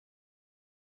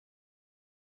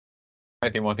Hi,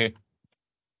 Timothy.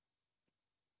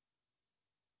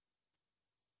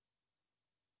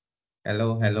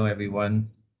 Hello, everyone.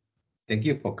 Thank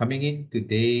you for coming in.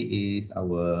 Today is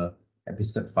our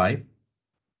episode 5,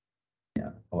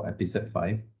 or episode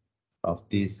 5 of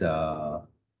this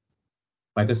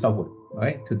Microsoft Word. All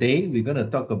right, today we're going to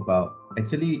talk about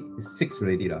actually 6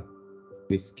 already.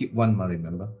 We skip one,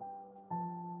 remember?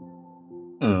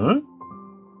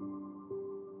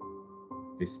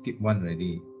 We skip one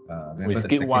already. We Remember the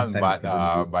skip second one, time we but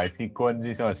couldn't do. by sequence,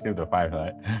 this one is still the 5,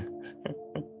 right?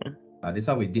 This is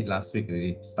how we did last week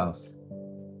already, styles.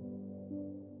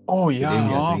 Oh, Today yeah.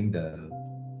 we are doing the.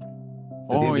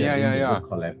 Today we are doing the word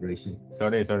collaboration.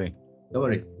 Sorry. Don't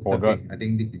worry, it's Forgot. okay. I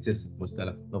think this is just posted,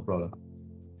 no problem.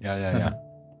 Yeah.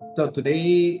 So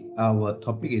today our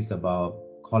topic is about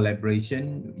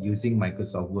collaboration using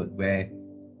Microsoft Word, where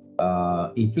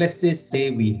if let's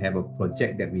say we have a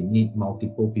project that we need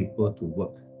multiple people to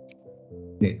work.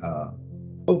 Okay,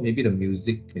 maybe the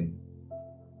music can.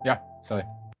 Yeah, sorry.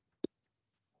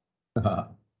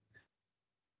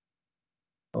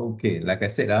 Okay, like I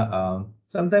said,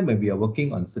 sometimes when we are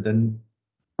working on certain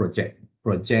project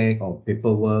or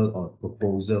paperwork or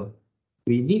proposal,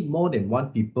 we need more than one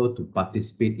people to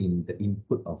participate in the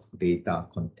input of data,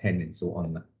 content, and so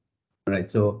on.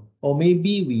 Right. So, or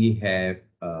maybe we have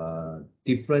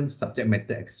different subject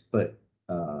matter expert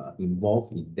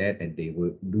involved in that, and they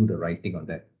will do the writing on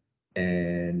that.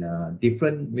 And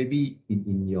different, maybe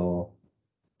in your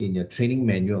training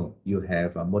manual, you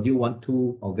have module 1,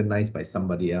 2 organized by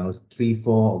somebody else, 3,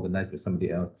 4 organized by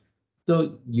somebody else.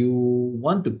 So you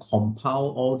want to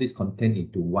compile all this content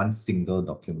into one single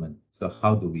document. So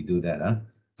how do we do that?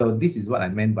 So this is what I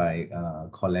meant by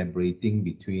collaborating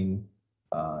between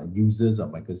users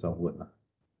of Microsoft Word.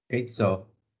 Okay, so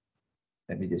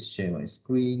let me just share my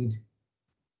screen.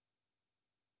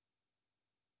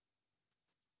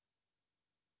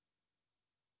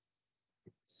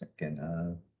 Second.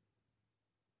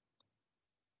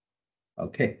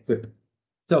 Okay, good.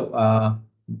 So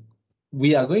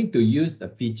we are going to use a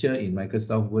feature in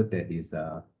Microsoft Word that is,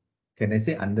 can I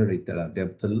say underrated?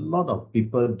 There's a lot of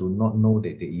people do not know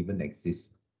that they even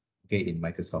exist, okay, in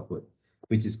Microsoft Word,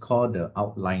 which is called the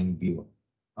outline view.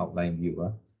 Outline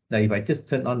view. Now, if I just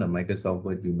turn on the Microsoft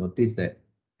Word, you notice that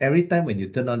every time when you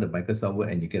turn on the Microsoft Word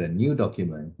and you get a new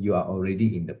document, you are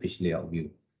already in the page layout view.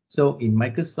 So in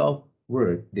Microsoft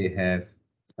Word, they have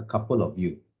a couple of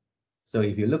views. So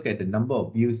if you look at the number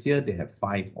of views here, they have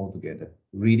 5 altogether.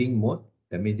 Reading mode,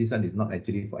 that means this one is not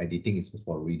actually for editing, it's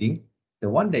for reading. The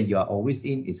one that you are always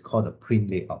in is called a print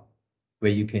layout,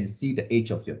 where you can see the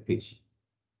edge of your page.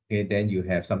 Okay, then you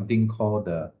have something called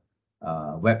the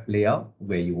web layout,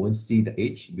 where you won't see the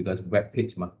edge because web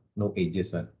page, no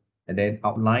edges. And then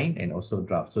outline and also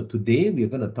draft. So today we're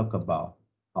going to talk about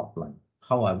outline.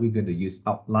 How are we going to use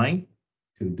outline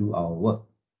to do our work?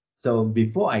 So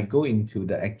before I go into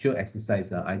the actual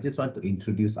exercise, I just want to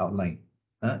introduce outline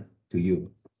to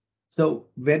you. So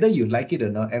whether you like it or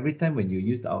not, every time when you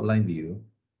use the outline view,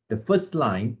 the first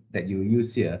line that you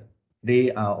use here,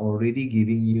 they are already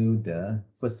giving you the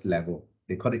first level.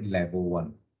 They call it level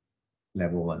 1.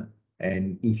 Level 1.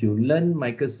 And if you learn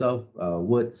Microsoft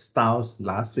Word styles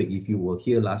last week, if you were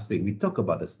here last week, we talked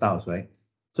about the styles, right?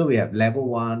 So we have level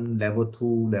 1, level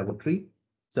 2, level 3.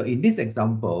 So in this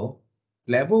example,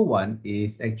 level 1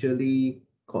 is actually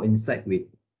coincide with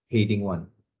heading 1.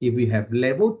 If we have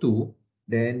level 2,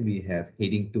 then we have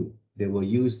heading 2. They will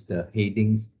use the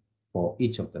headings for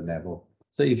each of the level.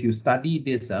 So if you study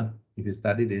this,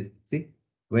 see,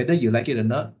 whether you like it or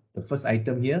not, the first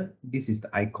item here, this is the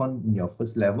icon in your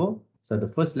first level. So the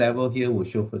first level here will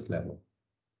show first level.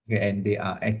 Okay, and they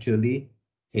are actually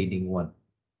heading 1.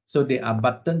 So there are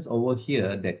buttons over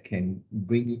here that can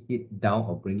bring it down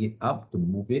or bring it up, to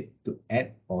move it, to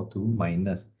add or to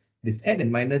minus. This add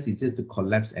and minus is just to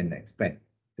collapse and expand.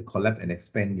 To collapse and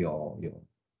expand your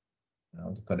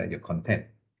to call that your content.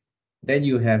 Then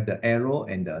you have the arrow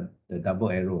and the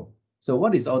double arrow. So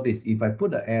what is all this? If I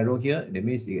put the arrow here, that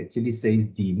means it actually says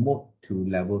demote to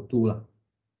level 2 lah.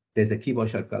 There's a keyboard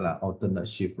shortcut lah, alternate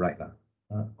shift right lah.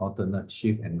 Alternate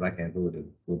shift and right arrow to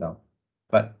go down.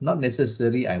 But not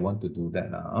necessarily I want to do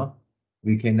that now.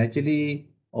 We can actually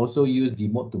also use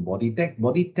demote to body tag.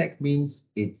 Body tag means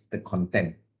it's the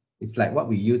content. It's like what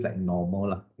we use like normal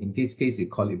lah. In this case, we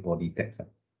call it body text.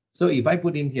 So if I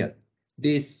put in here,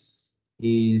 this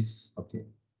is okay.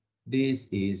 This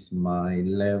is my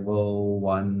level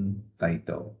 1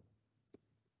 title.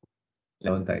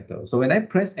 Level title. So when I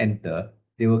press enter,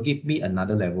 they will give me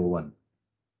another level 1.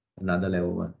 Another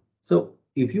level 1. So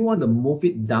if you want to move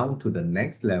it down to the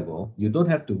next level, you don't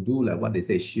have to do like what they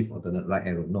say, shift alternate right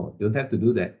arrow. No, you don't have to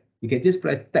do that. You can just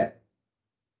press tab.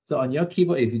 So on your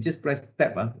keyboard, if you just press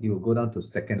tab, it will go down to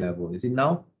second level. You see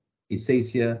now, it says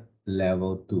here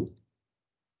level 2.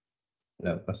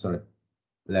 Sorry,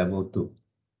 level 2.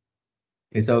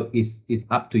 Okay, so it's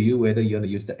up to you whether you want to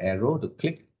use the arrow to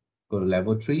click, go to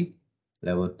level 3,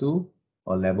 level 2,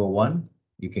 or level 1.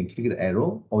 You can click the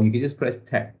arrow, or you can just press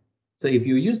tab. So if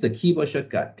you use the keyboard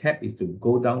shortcut, tab is to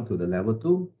go down to the level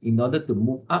 2. In order to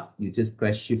move up, you just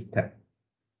press shift tab.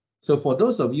 So for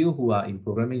those of you who are in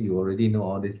programming, you already know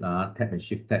all this tab and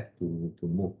shift tab to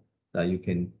move. You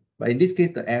can, but in this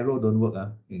case, the arrow don't work.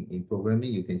 In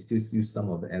programming, you can still use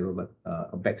some of the arrow, but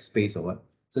a backspace or what.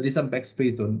 So this some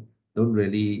backspace don't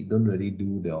really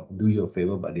do you a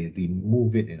favor, but they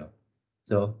remove it,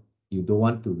 So you don't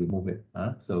want to remove it.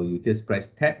 So you just press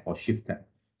tab or shift tab.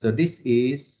 So this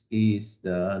is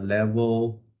the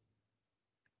level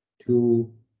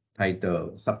 2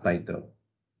 title, subtitle.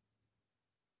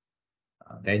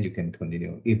 Then you can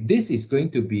continue. If this is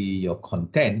going to be your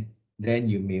content, then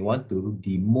you may want to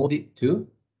demote it to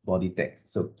body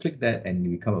text. So click that and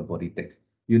you become a body text.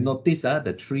 You notice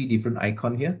the 3 different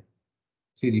icon here.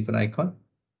 3 different icon.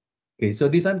 Okay, so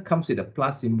this one comes with a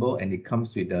plus symbol and it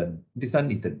comes with this one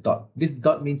is a dot. This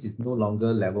dot means it's no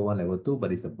longer level 1, level 2,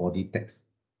 but it's a body text.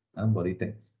 Body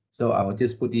text. So I will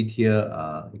just put it here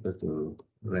equal to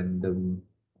random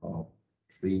of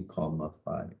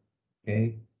 3,5.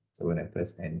 Okay. So when I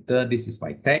press enter, this is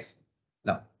my text.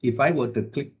 Now, if I were to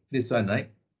click this one, right,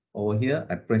 over here,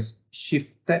 I press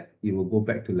shift tab, it will go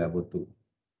back to level 2.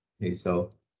 Okay,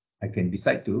 so I can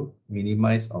decide to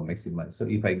minimize or maximize. So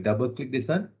if I double click this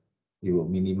one, it will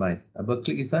minimize. Double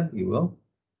click this one, it will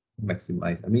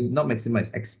maximize. I mean, not maximize,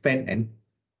 expand and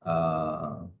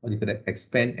what do you call that?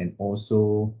 Expand and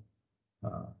also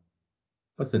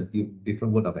what's the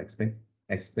different word of expand?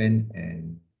 Expand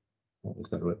and what was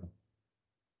that word?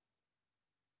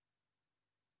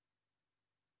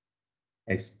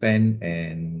 Expand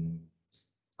and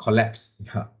collapse.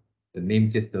 Yeah, the name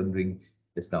just don't ring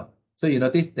just now. So you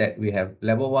notice that we have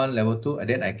level 1, level 2, and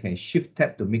then I can shift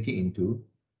tab to make it into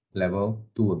level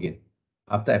 2 again.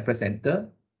 After I press enter,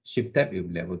 shift tab, it will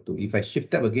be level 2. If I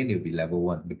shift tab again, it will be level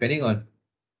 1, depending on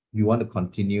you want to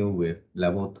continue with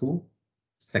level 2,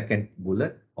 second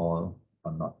bullet or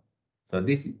not. So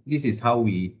this is how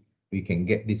we can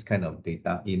get this kind of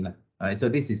data in. So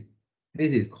this is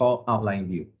called outline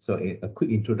view. So a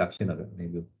quick introduction of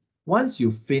outline view. Once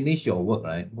you finish your work,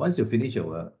 right? Once you finish your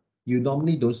work, you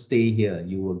normally don't stay here.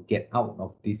 You will get out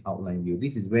of this outline view.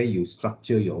 This is where you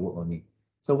structure your work only.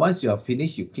 So once you are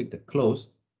finished, you click the close.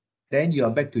 Then you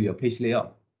are back to your page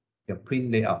layout, your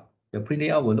print layout. Your print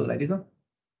layout will look like this one.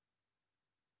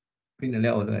 Print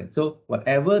layout. So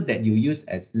whatever that you use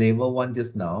as level 1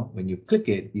 just now, when you click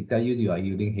it, it tells you are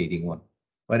using heading 1.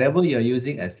 Whatever you're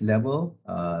using as level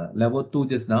 2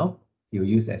 just now, you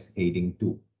use as heading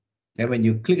 2. And when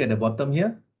you click at the bottom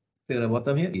here,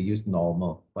 you use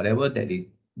normal. Whatever that it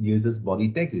uses body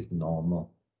text is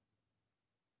normal.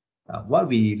 What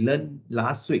we learned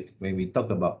last week when we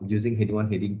talked about using heading 1,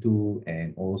 heading 2,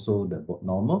 and also the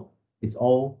normal, is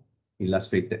all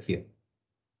illustrated here.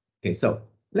 Okay, so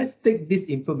let's take this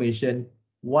information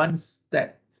one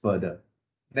step further.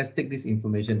 So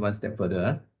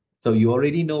you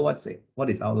already know what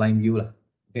is outline view.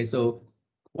 Okay, so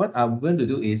what I'm going to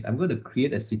do is I'm going to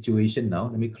create a situation now.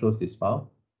 Let me close this file.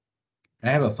 I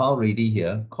have a file ready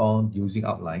here called using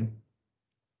outline.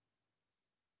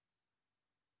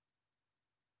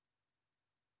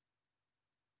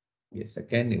 Yes,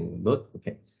 again, it will load.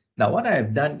 Okay. Now what I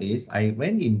have done is I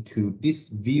went into this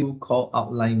view called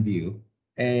outline view,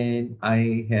 and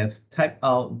I have typed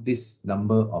out this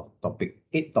number of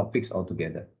 8 topics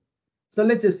altogether. So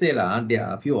let's just say there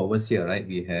are a few of us here, right?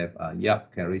 We have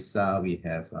Yap, Carissa, we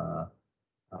have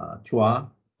Chua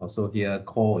also here,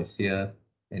 Cole is here,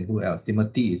 and who else?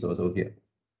 Timothy is also here.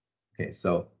 Okay,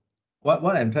 so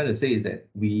what I'm trying to say is that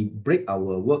we break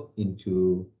our work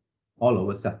into all of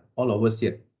us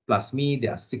here, plus me,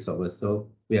 there are 6 of us. So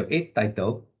we have 8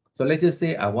 titles. So let's just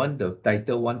say I want the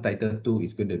title 1, title 2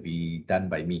 is going to be done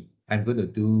by me. I'm going to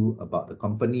do about the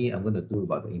company. I'm going to do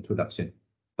about the introduction.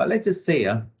 But let's just say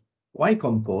why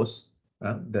compose,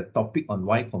 the topic on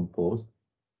why compose,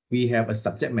 we have a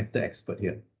subject matter expert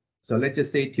here. So let's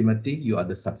just say, Timothy, you are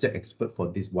the subject expert for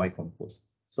this why compose.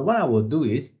 So what I will do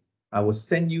is I will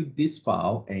send you this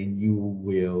file and you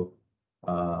will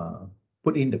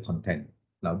put in the content.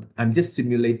 Now, I'm just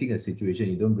simulating a situation.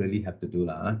 You don't really have to do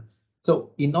that.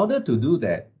 So in order to do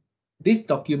that, this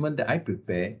document that I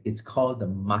prepare, it's called the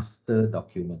master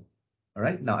document. All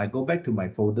right, now I go back to my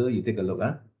folder. You take a look.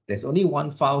 There's only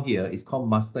one file here. It's called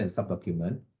master and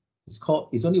subdocument. It's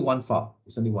only one file.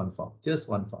 It's only one file, just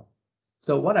one file.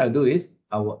 So what I'll do is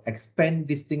I will expand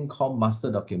this thing called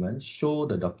master document, show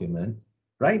the document.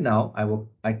 Right now,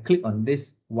 I click on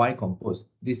this Y compose,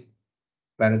 this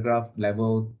paragraph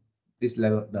level, this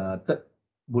level, the third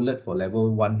bullet for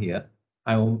level 1 here.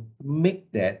 I will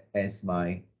make that as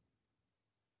my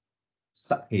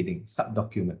subheading,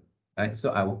 subdocument. Right?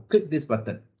 So I will click this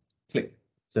button, click.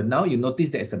 So now you notice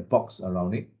there's a box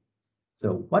around it.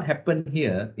 So what happened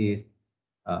here is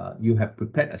you have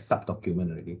prepared a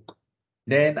subdocument already.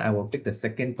 Then I will take the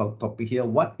second topic here.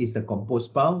 What is a compose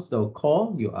file? So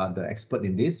Cole, you are the expert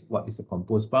in this. What is a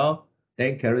compose file?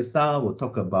 Then Carissa will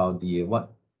talk about the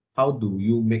how do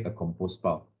you make a compose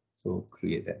file? So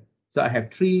create that. So I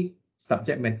have 3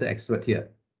 subject matter experts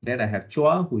here. Then I have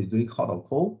Chua, who is doing hot or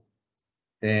cold.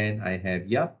 Then I have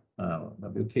Yap,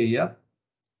 WK Yap,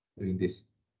 doing this.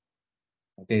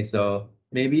 Okay, so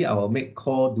maybe I will make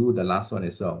Cole do the last one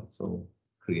as well. So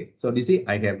create. So you see,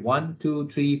 I have 1, 2,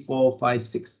 3, 4, 5,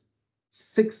 6.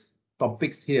 6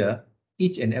 topics here.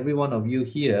 Each and every one of you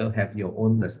here have your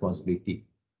own responsibility.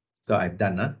 So I've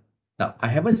done. Now, I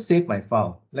haven't saved my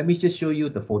file. Let me just show you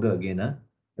the folder again.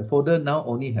 The folder now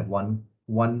only have one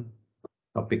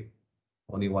topic.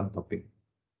 Only one topic.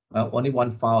 Only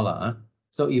one file.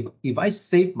 So if I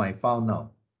save my file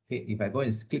now, okay, if I go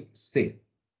and click save.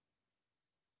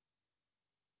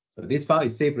 So this file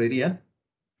is saved already.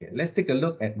 Okay, let's take a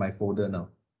look at my folder now.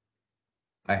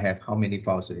 I have how many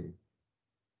files already?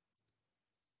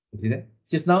 You see that?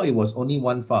 Just now it was only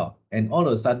one file, and all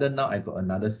of a sudden now I got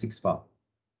another 6 files.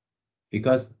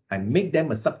 Because I make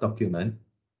them a subdocument,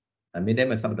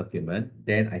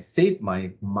 then I save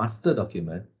my master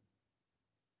document,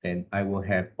 and I will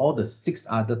have all the 6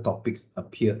 other topics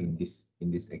appear in this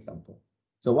example.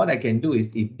 So what I can do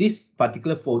is, if this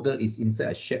particular folder is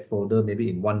inside a shared folder, maybe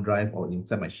in OneDrive or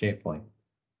inside my SharePoint,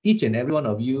 each and every one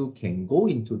of you can go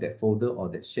into that folder or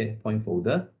that SharePoint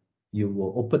folder. You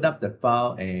will open up the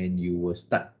file and you will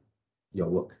start your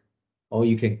work. Or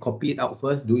you can copy it out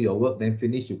first, do your work, then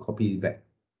finish, you copy it back.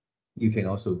 You can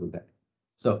also do that.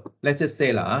 So let's just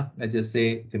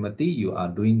say, Timothy, you are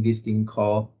doing this thing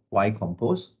called Y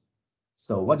compose.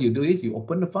 So what you do is you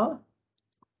open the file.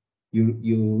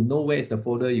 You know where is the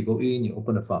folder, you go in, you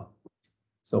open the file.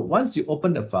 So once you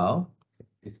open the file,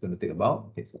 it's going to take about,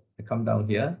 okay, so I come down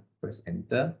here, press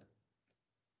enter.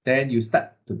 Then you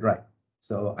start to write.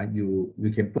 So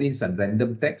you can put in some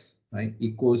random text, right?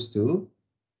 Equals to,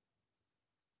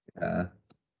 let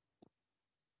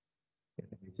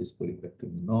me just put it back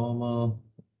to normal.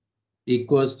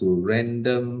 Equals to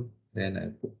random, then I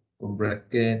put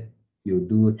bracket, you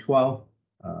do 12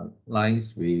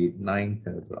 lines with 9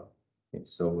 paragraphs. Okay,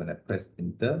 so when I press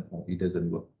enter, it doesn't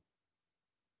work.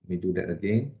 Let me do that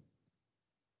again.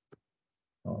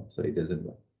 Oh, so it doesn't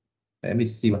work. Let me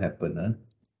see what happened.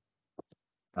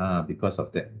 Because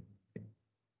of that. Okay.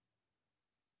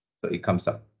 So it comes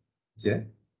up. Yeah.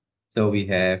 So we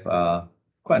have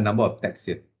quite a number of texts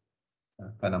here.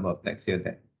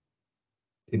 That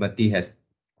Timothy has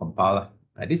compiled.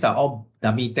 These are all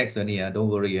dummy text only. Don't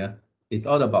worry. It's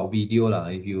all about video.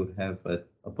 If you have an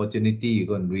opportunity, you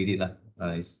go and read it.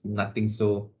 It's nothing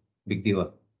so big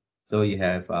deal. So you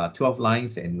have 12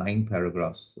 lines and 9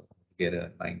 paragraphs. So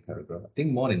together, 9 paragraphs. I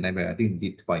think more than 9 paragraphs. I think I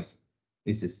did twice.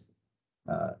 This is,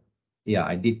 yeah,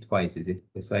 I did twice. Is it?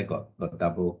 That's why I got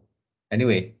double.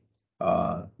 Anyway,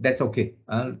 that's okay.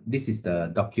 This is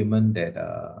the document that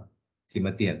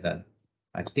Timothy had done.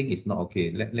 I think it's not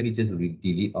okay. Let me just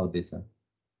delete all this.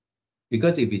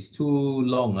 Because if it's too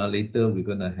long, later we're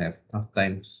going to have tough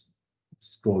times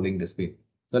scrolling the screen.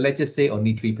 So let's just say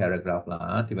only 3 paragraphs.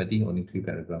 Timothy, only 3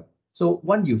 paragraphs. So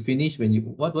when you finish,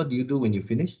 what do you do when you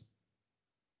finish?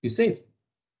 You save.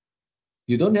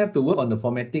 You don't have to work on the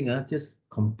formatting. Just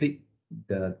complete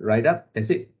the write-up. That's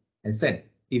it. And send.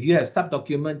 If you have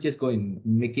sub-document, just go and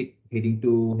make it heading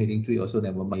 2, heading 3, also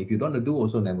never mind. If you don't want to do,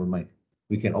 also never mind.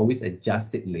 We can always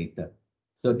adjust it later.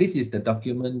 So this is the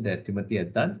document that Timothy has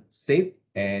done. Save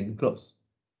and close.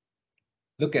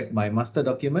 Look at my master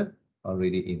document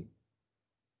already in.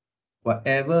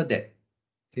 Whatever that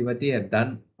Timothy has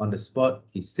done on the spot,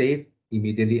 he saved,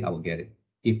 immediately I will get it.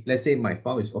 If let's say my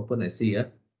file is open, I see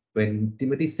here, when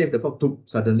Timothy saved the file,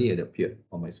 suddenly it appeared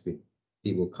on my screen.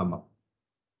 It will come up.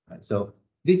 Right? So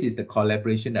this is the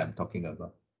collaboration that I'm talking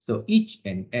about. So each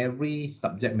and every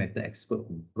subject matter expert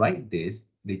who write this,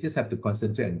 they just have to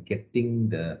concentrate on getting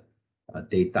the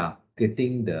data,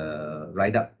 getting the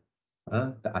write-up,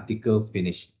 the article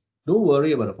finished. Don't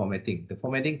worry about the formatting. The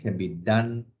formatting can be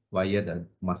done via the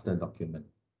master document.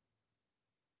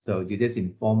 So you just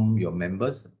inform your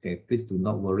members, okay, please do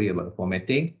not worry about the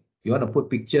formatting. You want to put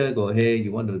picture, go ahead.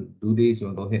 You want to do this, you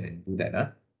want to go ahead and do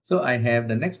that. So I have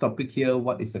the next topic here.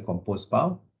 What is a compose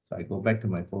file? So I go back to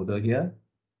my folder here.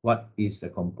 What is a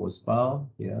compose file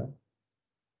here?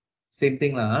 Same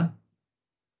thing lah.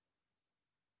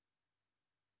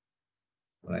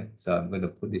 Right. So I'm going to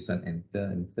put this on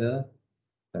enter, enter.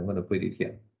 So I'm going to put it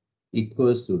here.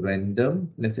 Equals to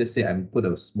random. Let's just say I'm put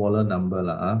a smaller number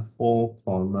lah,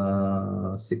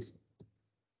 4,6.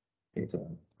 Okay, so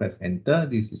press enter.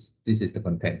 This is the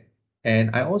content.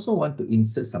 And I also want to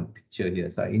insert some picture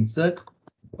here. So I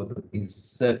go to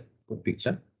insert a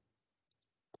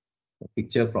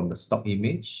picture from the stock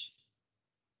image.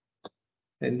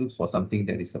 And look for something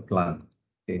that is a plant.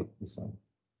 Okay, this one.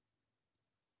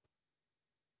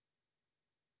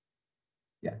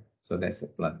 Yeah, so that's a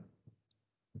plant.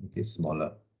 Okay,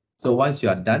 smaller. So once you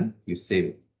are done, you save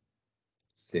it.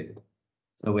 Save it.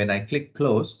 So when I click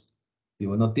close, you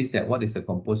will notice that what is the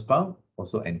compose file?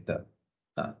 Also enter.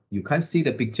 You can't see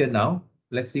the picture now.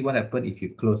 Let's see what happens if you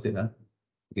close it. You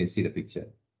can see the picture.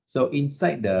 So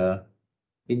inside the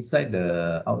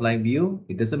outline view,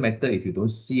 it doesn't matter if you don't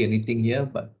see anything here,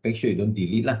 but make sure you don't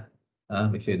delete lah.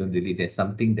 Make sure you don't delete. There's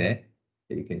something there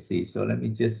that you can see. So let me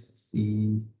just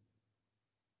see.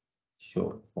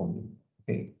 Show for me.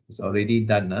 Okay, it's already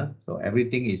done. So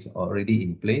everything is already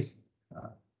in place.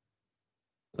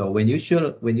 So when you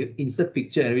insert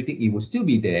picture and everything, it will still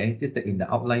be there. Just that in the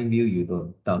outline view, you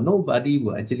don't. Now nobody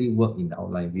will actually work in the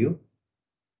outline view,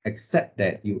 except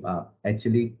that you are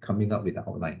actually coming up with the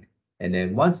outline. And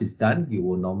then once it's done, you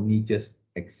will normally just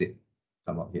exit,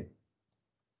 come out here.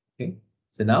 Okay.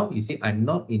 So now you see I'm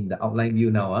not in the outline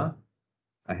view now.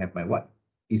 I have my what?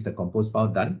 Is the compose file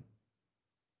done?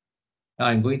 Now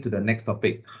I'm going to the next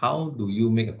topic. How do you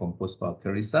make a compose file?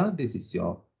 Carissa, this is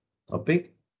your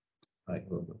topic. Right.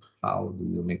 How do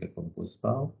you make a compose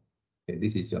file? Okay,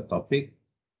 this is your topic.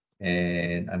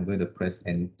 And I'm going to press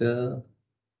enter,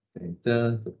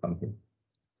 enter to come here.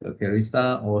 So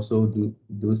Carissa also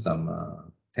do some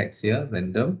text here,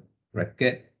 random,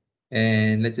 bracket.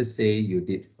 And let's just say you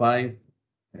did 5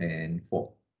 and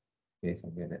 4. Okay,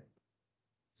 something like that.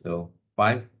 So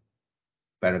 5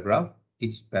 paragraph.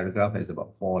 Each paragraph has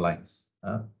about 4 lines.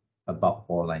 About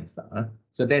 4 lines.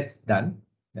 So that's done.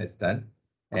 That's done.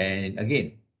 And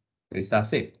again, Carissa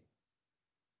save.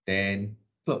 Then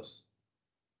close.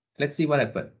 Let's see what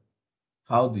happened.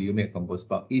 How do you make a compose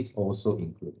file is also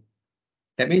included.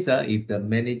 That means if the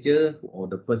manager or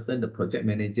the person, the project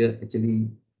manager actually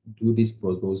do this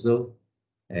proposal,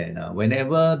 and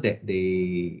whenever that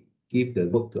they give the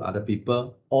work to other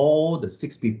people, all the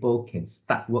 6 people can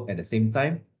start work at the same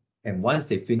time. And once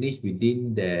they finish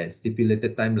within the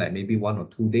stipulated time, like maybe 1 or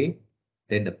 2 days,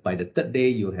 then by the 3rd day,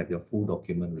 you have your full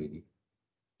document ready.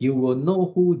 You will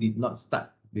know who did not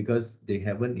start because they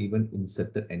haven't even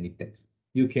inserted any text.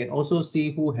 You can also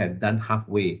see who have done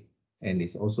halfway and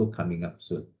it's also coming up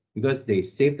soon because they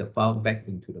save the file back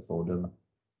into the folder.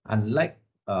 Unlike,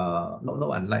 not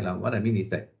unlike, what I mean is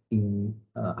that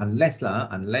unless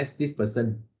this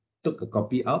person took a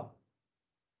copy out,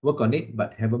 work on it,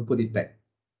 but haven't put it back.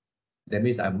 That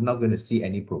means I'm not going to see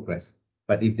any progress.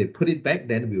 But if they put it back,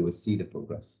 then we will see the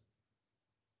progress.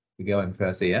 You get what I'm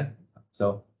trying to say, yeah?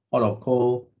 So hot or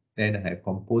cold, then I have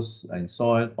compose and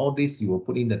soil. All this you will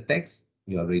put in the text,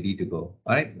 you are ready to go.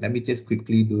 All right, let me just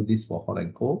quickly do this for hot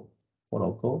and cold. Hot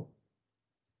or cold.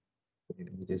 Okay,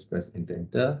 let me just press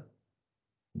enter.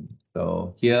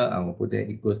 So here I will put that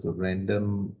equals to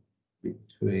random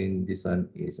between this one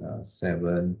is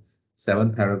seven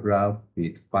paragraph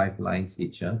with 5 lines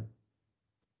each.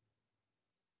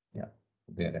 Yeah,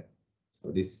 okay.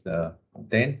 So this is the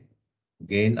content.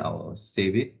 Again, I will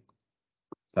save it.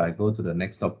 So I go to the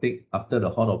next topic. After the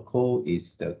hot or cold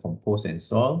is the compose and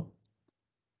soil.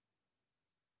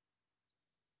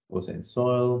 Compose and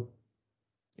soil.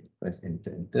 Press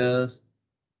enter, enter.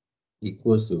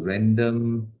 Equals to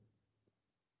random.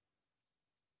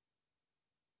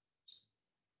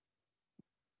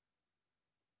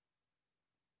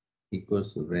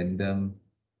 Equals to random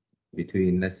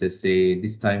between, let's just say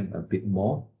this time a bit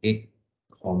more,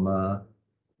 8,5.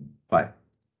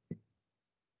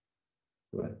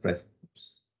 So I press,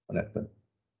 oops, what happened?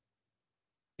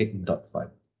 8.5.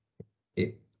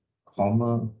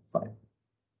 8,5.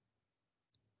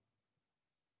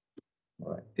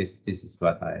 All right, this is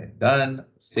what I've done.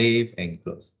 Save and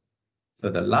close. So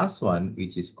the last one,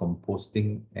 which is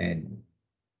composting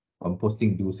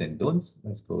do's and don'ts.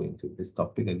 Let's go into this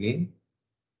topic again.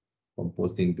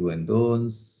 Composting do and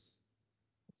don'ts.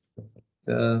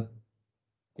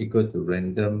 Equal to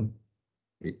random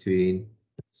between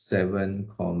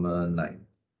 7,9.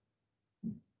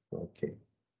 Okay,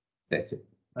 that's it.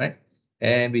 All right,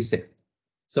 and we save.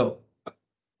 So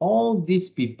all these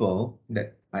people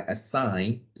that I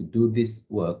assign to do this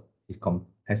work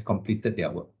has completed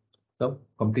their work. So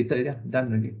completed, yeah,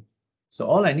 done already. So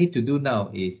all I need to do now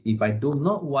is, if I do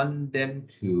not want them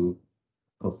to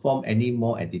perform any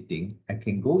more editing, I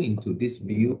can go into this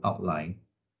view outline,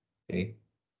 okay,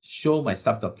 show my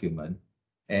subdocument,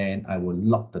 and I will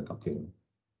lock the document.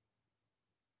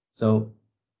 So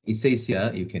it says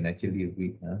here, you can actually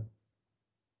read.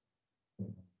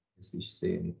 Does it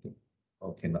say anything?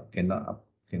 Oh, cannot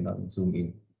zoom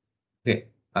in. Okay,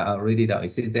 I'll read it out.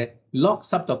 It says that lock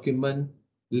subdocument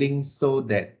links so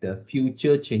that the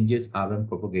future changes aren't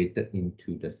propagated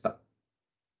into the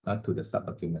to the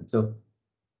subdocument. So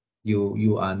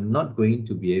you are not going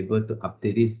to be able to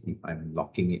update this if I'm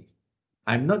locking it.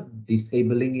 I'm not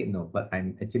disabling it, no, but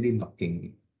I'm actually locking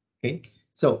it. Okay.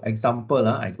 So example,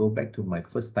 I go back to my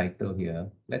first title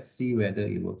here. Let's see whether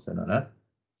it works or not.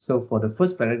 So for the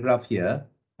first paragraph here,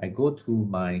 I go to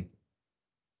my,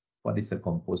 what is the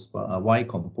compose bar? Y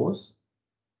compose.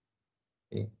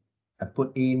 Okay. I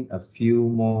put in a few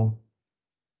more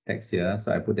text here.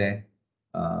 So I put there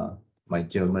my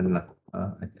German.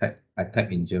 I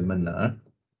type in German.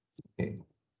 Okay.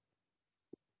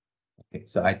 Okay.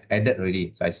 So I added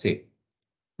already. So I save.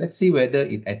 Let's see whether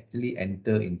it actually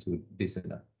enter into this or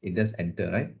not. It does enter,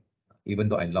 right? Even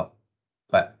though I lock.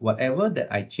 But whatever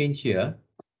that I change here,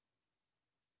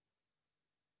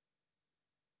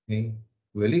 okay,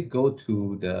 will it go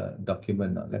to the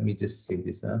document now? Let me just save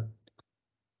this.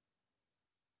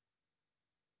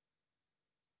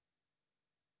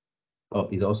 Oh,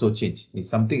 it also changed. If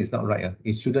something is not right,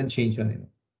 it shouldn't change.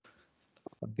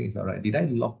 Something is not right. Did I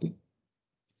lock it?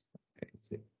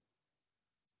 Okay,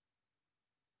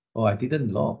 oh, I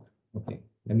didn't lock. Okay,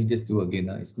 let me just do again.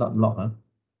 It's not locked.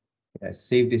 Okay,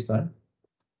 save this one.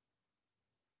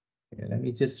 Okay, let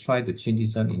me just try to change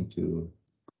this one into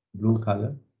blue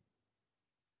color.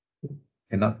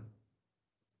 Cannot.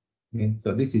 Okay,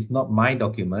 so this is not my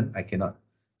document. I cannot.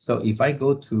 So if I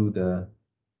go to the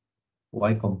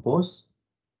Y compose,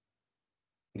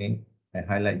 okay, I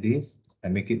highlight this, I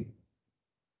make it,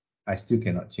 I still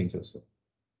cannot change also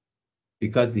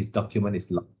because this document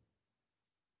is locked.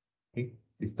 Okay,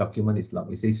 this document is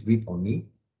locked. It says read only.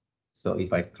 So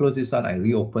if I close this one, I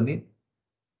reopen it.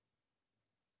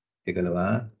 Take a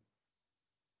look.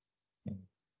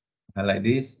 Highlight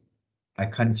this. I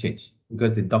can't change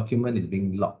because the document is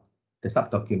being locked. The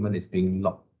subdocument is being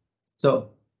locked.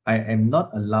 So I am not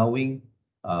allowing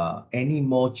any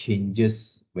more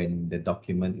changes when the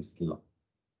document is locked.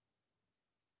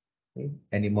 Okay,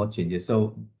 any more changes.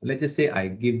 So let's just say I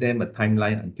give them a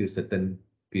timeline until certain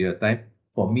period of time.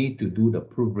 For me to do the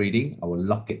proofreading, I will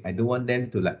lock it. I don't want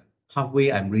them to, like,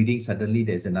 halfway I'm reading, suddenly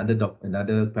there's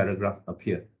another paragraph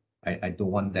appear. I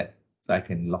don't want that. So I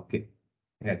can lock it.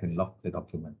 Okay, I can lock the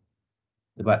document.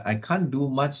 But I can't do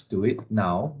much to it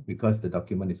now because the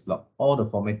document is locked. All the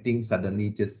formatting suddenly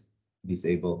just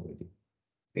disabled already.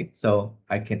 Okay, so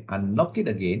I can unlock it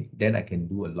again, then I can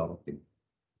do a lot of things.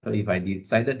 So if I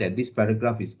decided that this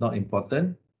paragraph is not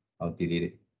important, I'll delete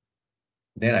it.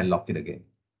 Then I lock it again.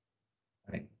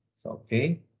 Right. So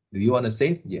okay. Do you want to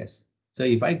save? Yes. So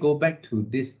if I go back to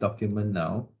this document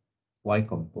now, Y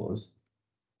compose,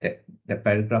 that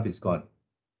paragraph is gone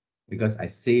because I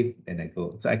save and I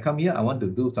go. So I come here, I want to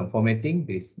do some formatting.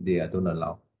 They don't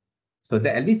allow. So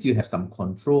that at least you have some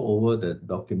control over the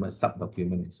document,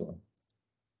 sub-document, and so on.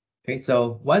 Okay,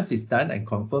 so once it's done and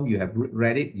confirm you have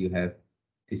read it, you have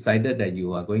decided that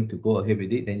you are going to go ahead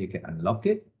with it, then you can unlock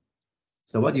it.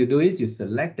 So what you do is you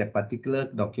select that particular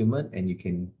document and you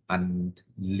can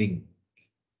unlink.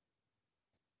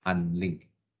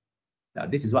 Now,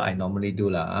 this is what I normally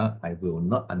do. I will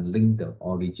not unlink the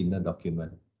original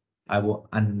document. I will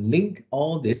unlink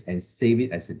all this and save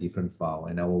it as a different file,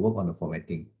 and I will work on the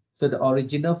formatting. So the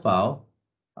original file,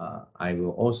 I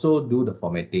will also do the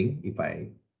formatting.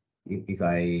 If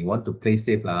I want to play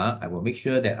safe, I will make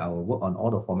sure that I will work on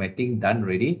all the formatting done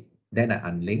already. Then I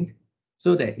unlink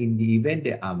so that in the event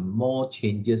there are more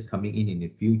changes coming in the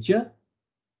future,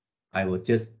 I will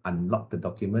just unlock the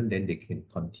document, then they can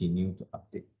continue to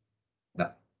update.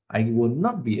 Now, I will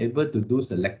not be able to do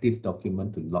selective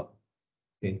document to lock.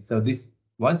 Okay, so this,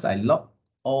 once I lock,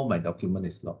 all my document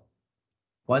is locked.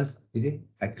 Once, you see,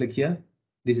 I click here,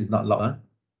 this is not locked.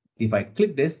 If I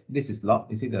click this, this is locked.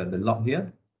 You see the lock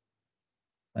here?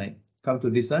 Right? Come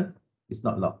to this one, it's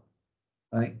not locked.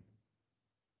 Right?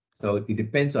 So it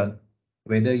depends on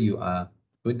whether you are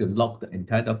going to lock the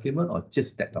entire document or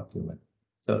just that document.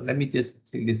 So let me just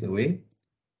take this away.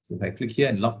 So if I click here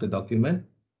and lock the document,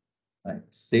 right,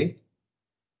 save.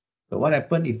 So what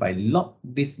happens if I lock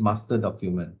this master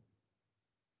document?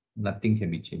 Nothing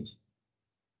can be changed.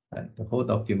 Right? The whole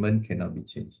document cannot be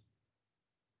changed.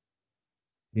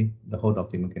 Okay? The whole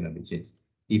document cannot be changed.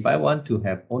 If I want to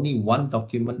have only one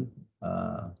document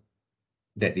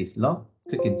that is locked,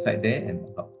 click inside there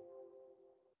and lock.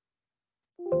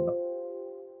 Unlock.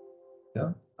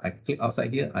 So I click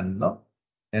outside here, unlock.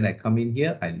 Then I come in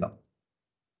here, I lock.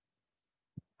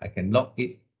 I can lock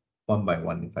it one by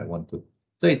one if I want to.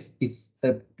 So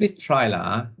please try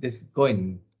lah. Just go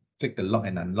and click the lock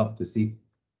and unlock to see.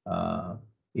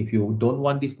 If you don't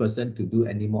want this person to do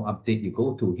any more update, you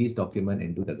go to his document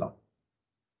and do the lock.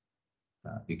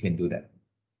 You can do that.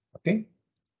 Okay.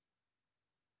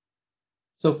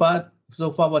 So far,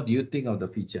 what do you think of the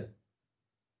feature?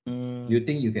 Do you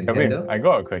think you can handle? I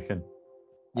got a question.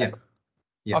 Yeah.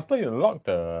 After you lock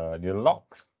the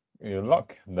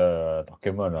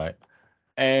document, right?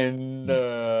 And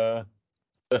the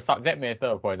subject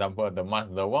matter, for example, the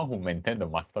one who maintained the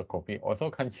master copy also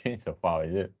can't change the file,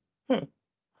 is it?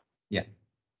 Yeah.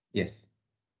 Yes.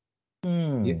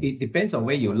 It depends on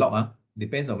where you lock.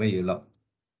 Depends on where you lock.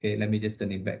 Okay, let me just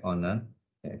turn it back on.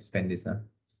 Expand this.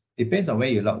 Depends on where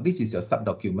you lock. This is your sub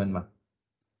document.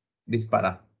 This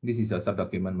part. This is your sub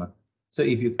document. So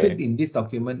if you click in this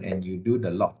document and you do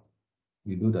the lock,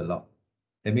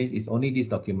 that means it's only this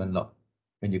document lock.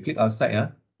 When you click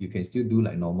outside, you can still do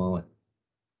like normal one.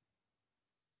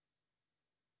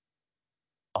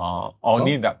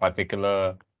 Only that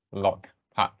particular lock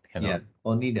part cannot. Yeah,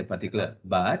 only the particular.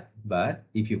 But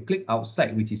if you click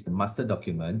outside, which is the master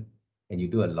document, and you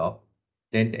do a lock,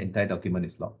 then the entire document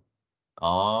is locked.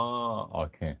 Oh,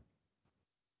 okay.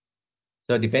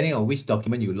 So depending on which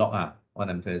document you lock, what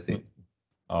I'm trying to say.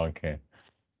 Okay.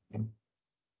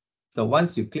 So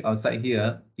once you click outside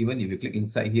here, even if you click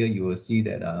inside here, you will see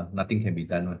that nothing can be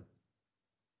done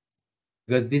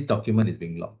because this document is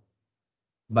being locked.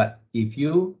 But if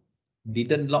you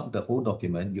didn't lock the whole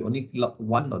document, you only lock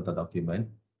one of the document,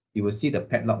 you will see the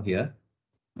padlock here,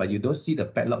 but you don't see the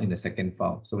padlock in the second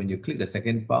file. So when you click the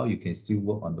second file, you can still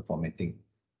work on the formatting.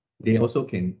 They also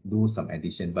can do some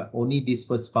addition, but only this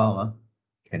first file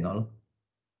cannot.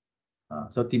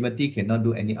 So Timothy cannot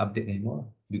do any update anymore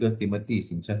because Timothy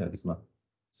is in charge of this one.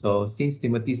 So since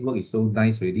Timothy's work is so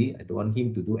nice already, I don't want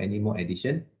him to do any more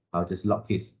addition. I'll just lock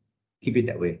his, keep it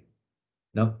that way.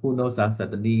 Now, who knows,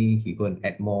 suddenly he go and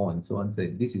add more and so on. So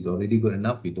this is already good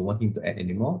enough. We don't want him to add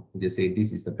anymore. We just say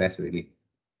this is the best already.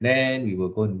 Then we will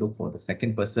go and look for the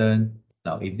second person.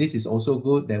 Now, if this is also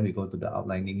good, then we go to the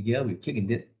outlining here. We click in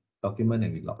this document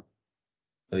and we lock.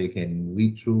 So you can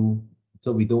read through.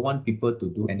 So we don't want people to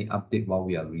do any update while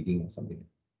we are reading or something.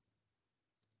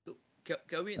 So,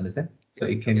 Kelvin, understand? So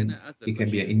it can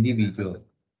be an individual.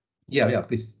 Yeah,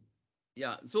 please.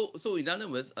 Yeah. So in other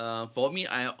words, for me,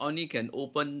 I only can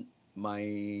open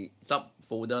my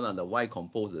subfolder on the Y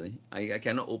composer. I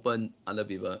cannot open other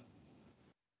people.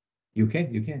 You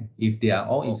can. If they are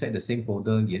all inside the same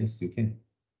folder, yes, you can.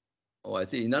 Oh, I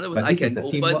see. In other words, I can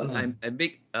open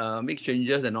and make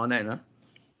changes and all that, huh?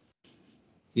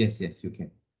 Yes, you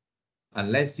can.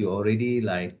 Unless you already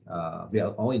like we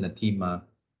are all in a team,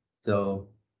 so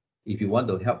if you want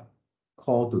to help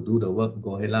call to do the work,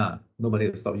 go ahead lah. Nobody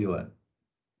will stop you,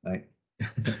 right?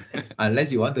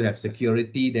 Unless you want to have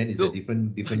security, then it's a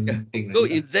different thing. So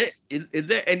is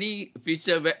there any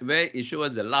feature where it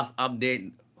shows the last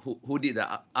update? Who did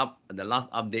the last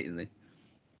update?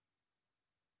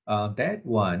 That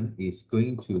one is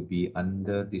going to be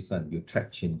under this one. You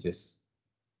track changes.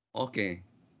 Okay.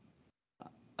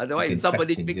 Otherwise, if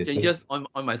somebody make changes on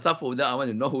my subfolder, I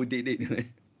want to know who did it.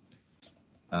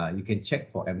 You can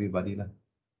check for everybody lah.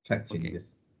 Track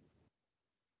changes.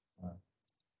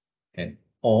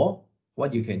 Or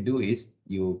what you can do is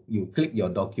you click your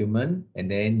document and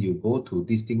then you go to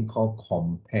this thing called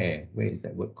compare. Where is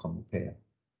that word compare?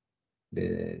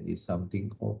 There is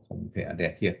something called compare.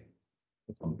 There, here.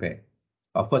 Compare.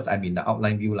 Of course, I'm in the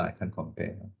outline view lah. I can't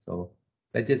compare. So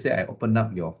let's just say I open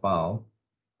up your file,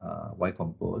 Y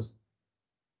compose.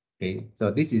 Okay, so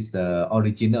this is the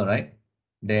original, right?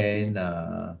 Then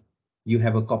you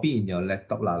have a copy in your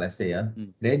laptop lah, let's say.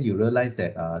 Then you realize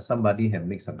that somebody have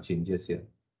made some changes here.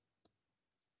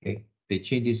 Okay, they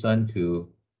change this one to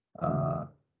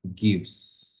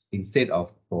gives instead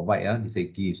of provide. They say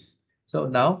gives. So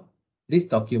now this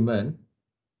document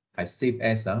I save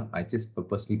as I just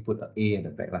purposely put an A in the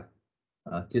back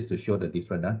just to show the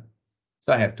difference.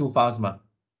 So I have two files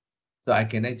so I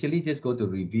can actually just go to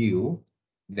review,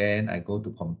 then I go to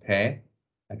compare.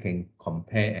 I can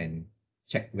compare and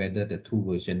check whether the two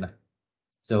versions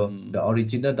So the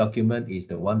original document is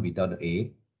the one without the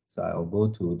A. So I'll go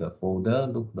to the folder,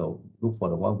 look for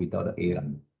the one without the A,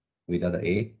 without the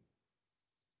A.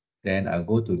 Then I'll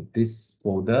go to this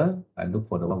folder and look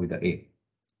for the one with the A.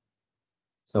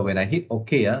 So when I hit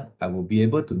OK, I will be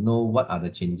able to know what are the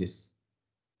changes.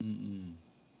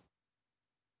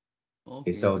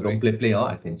 Okay, so don't play,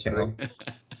 I can check out.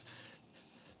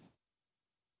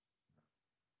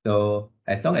 So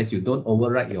as long as you don't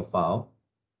overwrite your file,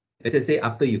 let's just say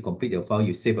after you complete your file,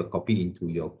 you save a copy into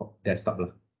your desktop.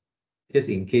 Just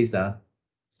in case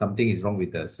something is wrong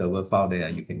with the server file there,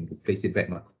 you can place it back.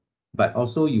 But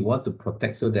also you want to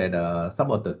protect so that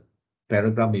some of the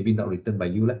paragraph maybe not written by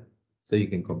you, so you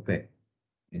can compare.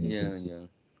 And you can see. Yeah.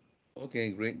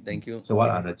 Okay, great. Thank you. So what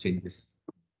are the changes?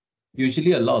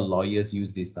 Usually a lot of lawyers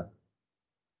use this. A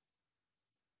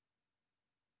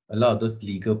lot of those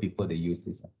legal people, they use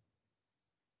this.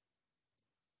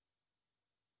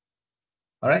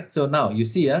 All right, so now you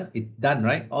see it's done,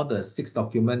 right? All the 6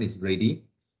 document is ready.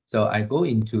 So I go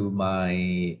into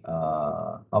my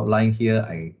outline here,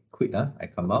 I quit, I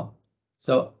come out.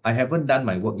 So I haven't done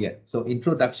my work yet. So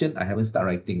introduction, I haven't started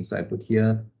writing. So I put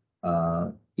here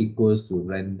equals to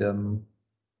random.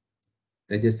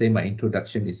 Let's just say my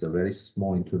introduction is a very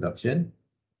small introduction.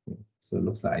 So it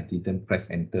looks like I didn't press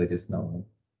enter just now.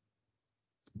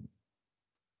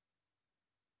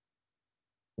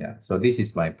 Yeah, so this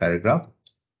is my paragraph.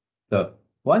 So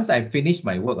once I finish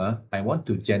my work, I want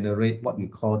to generate what we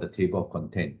call the table of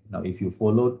content. Now, if you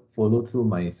follow through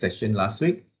my session last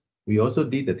week, we also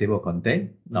did the table of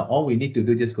content. Now, all we need to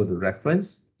do, just go to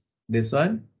reference, this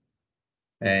one,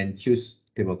 and choose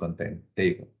table of content. There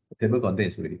you go. The table of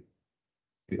content is ready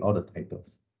with all the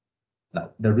titles.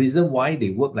 Now, the reason why they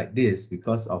work like this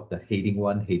because of the heading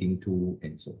 1, heading 2,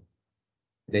 and so on.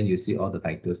 Then you see all the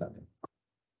titles are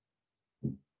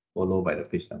there, followed by the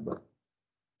page number.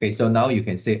 Okay, so now you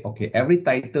can say, okay, every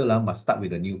title must start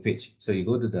with a new page. So you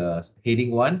go to the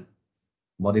heading 1,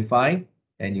 modify,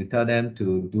 and you tell them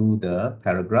to do the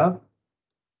paragraph.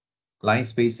 Line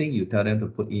spacing, you tell them to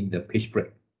put in the page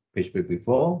break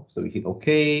before. So you hit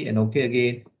OK and OK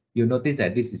again. You notice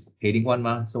that this is heading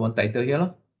 1, so one title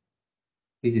here.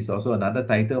 This is also another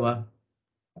title.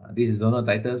 This is another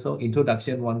title. So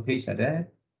introduction, 1 page like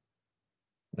that.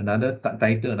 Another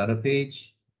title, another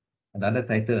page. Another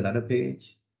title, another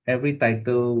page. Every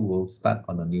title will start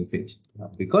on a new page.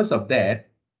 Because of that,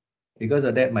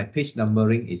 my page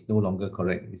numbering is no longer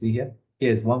correct. You see here?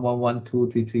 Here's 1, 1, 1, 2,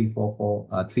 3, 3, 4,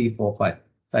 4, 3, 4, 5.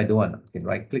 So I don't want. You can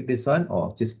right click this one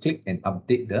or just click and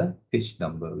update the page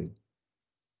numbering.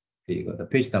 There you go. The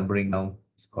page numbering now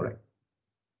is correct.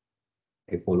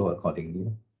 Okay, follow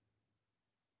accordingly.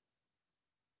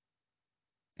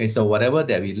 Okay, so whatever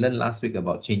that we learned last week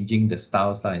about changing the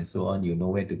styles and so on, you know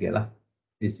where to get.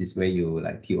 This is where you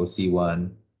like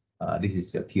TOC1. This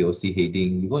is your TOC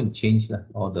heading. You go and change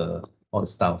all the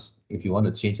styles. If you want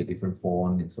to change a different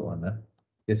font and so on,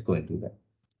 just go and do that.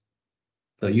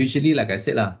 So usually, like I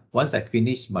said, once I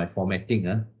finish my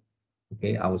formatting,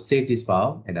 okay, I will save this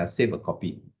file and I'll save a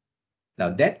copy. Now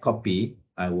that copy,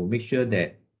 I will make sure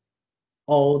that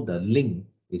all the link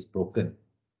is broken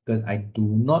because I do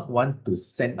not want to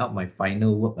send out my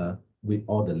final work with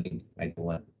all the links. I don't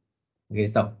want. Okay,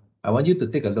 so I want you to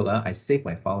take a look. I save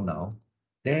my file now.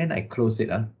 Then I close it.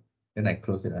 Then I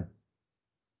close it.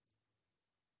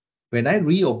 When I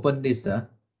reopen this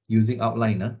using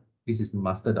outline, this is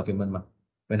master document.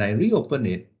 When I reopen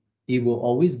it, it will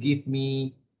always give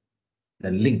me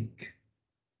the link.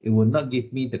 It will not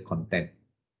give me the content.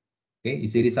 Okay, you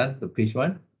see this one, the page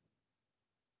 1,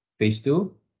 page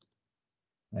 2,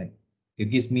 right? It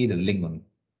gives me the link on it.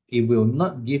 It will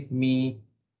not give me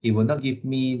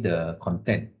the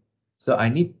content. So I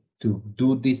need to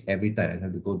do this every time. I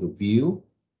have to go to view,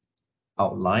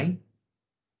 outline,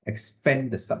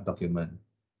 expand the subdocument.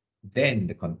 Then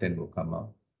the content will come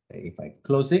out. If I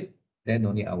close it, then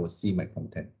only I will see my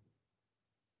content.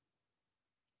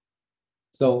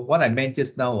 So what I meant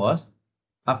just now was,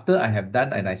 after I have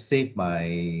done and I save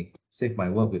my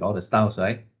work with all the styles,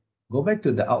 right? Go back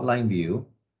to the outline view.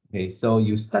 Okay, so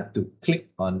you start to click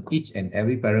on each and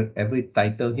every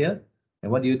title here.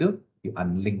 And what do? You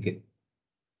unlink it.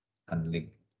 Unlink.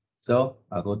 So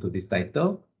I'll go to this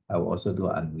title. I will also do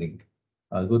an unlink.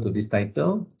 I'll go to this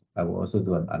title. I will also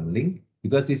do an unlink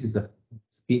because this is a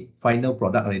final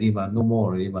product already, no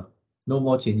more already, no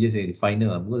more changes already.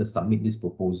 Final. I'm going to submit this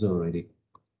proposal already.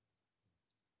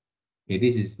 Okay,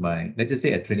 this is my, let's just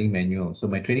say a training manual. So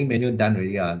my training manual done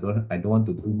already. I don't want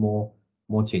to do more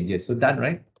changes. So done,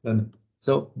 right?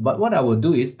 So, but what I will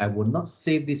do is I will not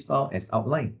save this file as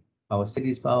outline. I will save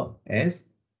this file as,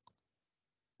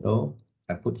 so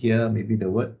I put here maybe the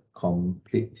word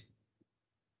complete.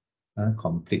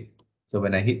 Complete. So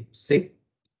when I hit save,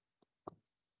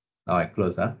 now I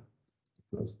close.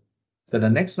 Close. So the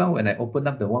next one, when I open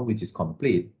up the one which is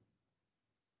complete,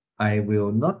 I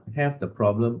will not have the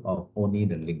problem of only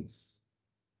the links.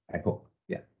 I hope.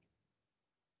 Yeah.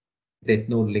 There's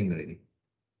no link already.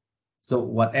 So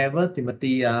whatever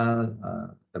Timothy,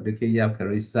 WK,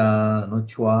 Carissa,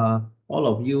 Chua, all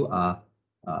of you are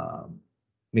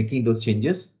making those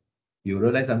changes, you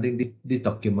realize something, this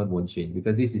document won't change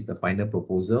because this is the final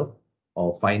proposal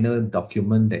or final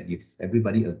document that is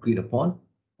everybody agreed upon.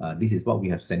 This is what we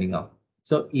have sending out.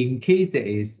 So in case there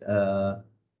is a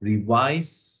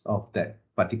revise of that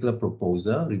particular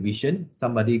proposal, revision,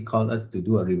 somebody called us to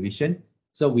do a revision.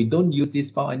 So we don't use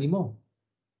this file anymore.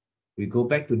 We go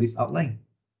back to this outline.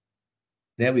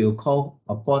 Then we will call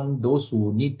upon those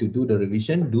who need to do the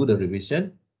revision, do the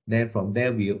revision. Then from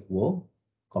there, we will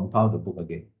compile the book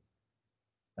again.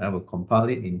 I will compile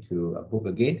it into a book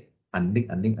again, unlink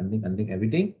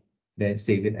everything, then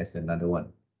save it as another one,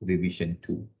 revision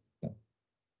 2. Yeah.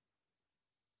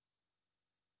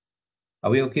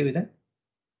 Are we okay with that?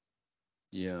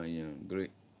 Yeah,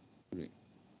 great.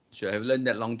 Should have learned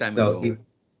that long time So ago.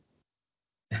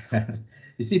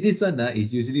 you see, this one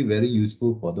is usually very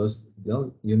useful for those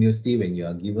university when you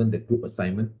are given the group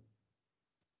assignment.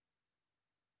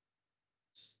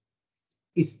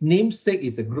 Its namesake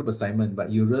is a group assignment, but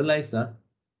you realize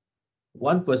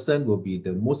one person will be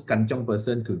the most kanchong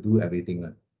person to do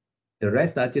everything. The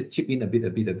rest are just chip in a bit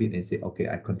and say, okay,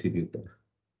 I contributed.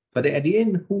 But at the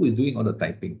end, who is doing all the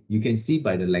typing? You can see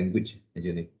by the language,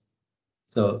 actually.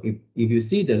 So if you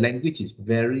see the language is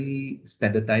very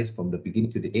standardized from the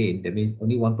beginning to the end, that means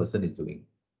only one person is doing.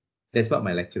 That's what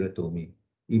my lecturer told me.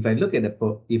 If I look at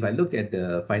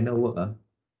the final work,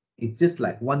 it's just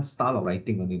like one style of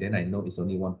writing only. Then I know it's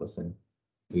only one person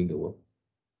doing the work.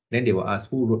 Then they will ask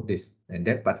who wrote this, and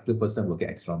that particular person will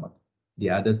get extra mark. The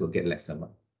others will get lesser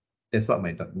mark. That's what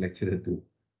my lecturer do.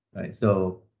 Right.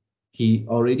 So he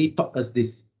already taught us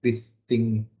this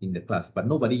thing in the class, but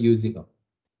nobody use it.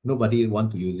 Nobody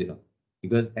want to use it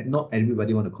because not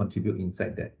everybody want to contribute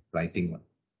inside that writing one.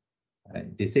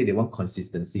 They say they want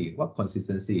consistency. What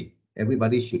consistency?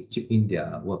 Everybody should chip in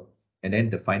their work, and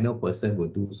then the final person will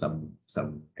do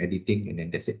some editing, and then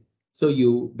that's it. So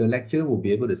the lecturer will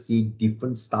be able to see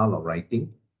different style of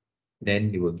writing,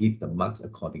 then they will give the marks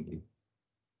accordingly.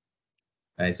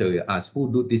 And so you ask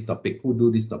who do this topic, who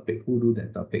do this topic, who do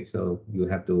that topic. So you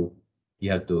have to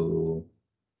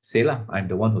say lah, I'm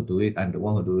the one who do it, I'm the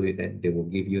one who do it, then they will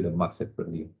give you the marks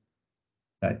separately.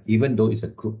 Right? Even though it's a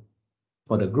group.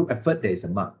 For the group effort, there is a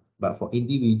mark, but for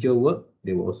individual work,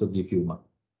 they will also give you mark.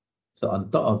 So on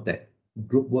top of that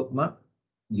group work mark,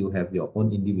 you have your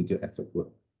own individual effort work.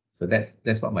 So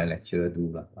that's what my lecturer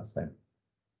do last time.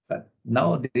 But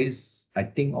nowadays, I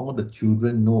think all the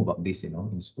children know about this,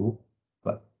 in school,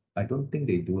 but I don't think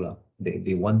they do.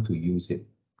 They want to use it.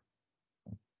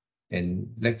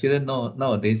 And lecturer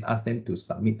nowadays ask them to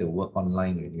submit the work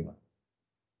online already.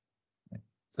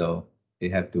 So they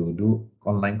have to do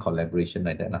online collaboration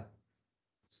like that.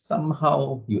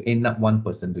 Somehow you end up one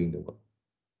person doing the work,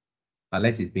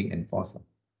 unless it's being enforced.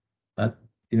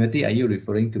 Timothy, are you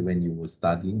referring to when you were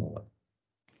studying or what?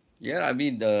 Yeah, I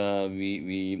mean,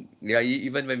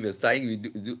 even when we're studying, we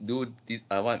do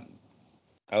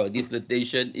our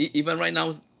dissertation. Even right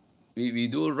now, we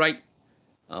do write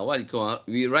what you call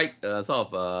we write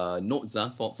sort of notes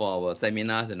for our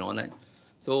seminars and all that.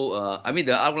 So I mean,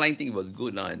 the outline thing was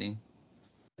good now. I think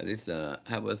at least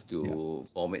help us to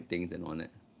format things and all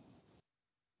that.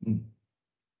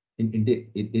 Indeed,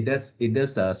 it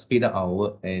does speed up our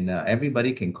work, and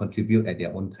everybody can contribute at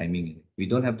their own timing. We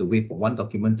don't have to wait for one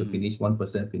document to finish, one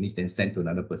person finish, then send to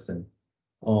another person.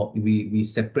 Or we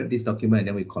separate this document and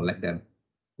then we collect them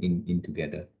in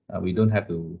together. We don't have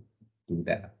to do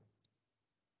that.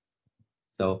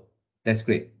 So that's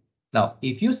great. Now,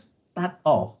 if you start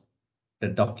off the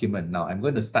document, now I'm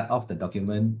going to start off the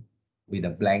document with a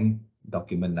blank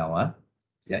document now.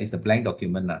 Yeah, it's a blank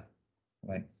document now,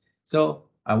 right? So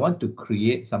I want to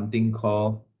create something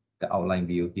called the outline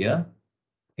view here.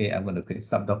 Okay, I'm going to create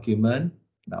subdocument.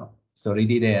 Now it's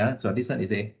already there. So this one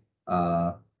is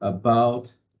a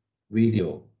about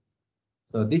video.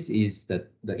 So this is the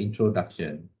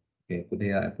introduction. Okay, put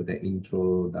here, I put the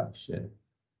introduction.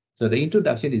 So the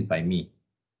introduction is by me.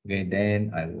 Okay,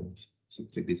 then I will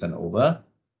click this one over.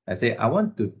 I say I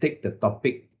want to take the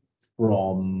topic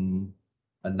from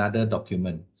another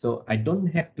document. So I don't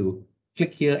have to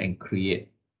click here and create.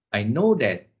 I know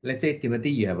that, let's say,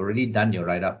 Timothy, you have already done your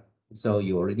write-up. So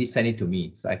you already sent it to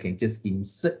me. So I can just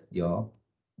insert your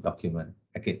document.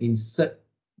 I can insert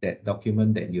that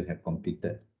document that you have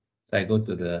completed. So I go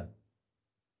to the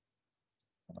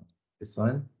this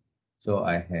one. So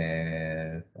I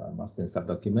have master and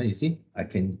subdocument. You see, I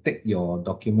can take your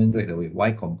document right away.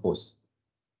 Why compose?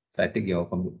 So I take your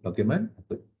document, I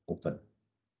put open.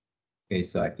 Okay,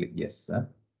 so I click yes. So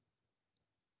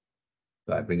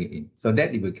I bring it in. So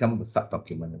that it will become a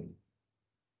subdocument already.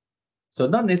 So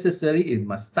not necessarily it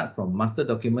must start from master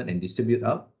document and distribute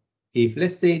out. If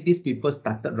let's say these people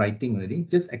started writing already,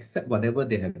 just accept whatever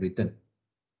they have written.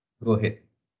 Go ahead.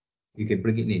 You can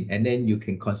bring it in and then you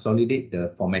can consolidate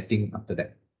the formatting after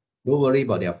that. Don't worry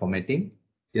about their formatting.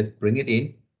 Just bring it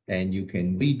in and you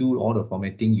can redo all the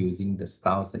formatting using the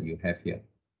styles that you have here.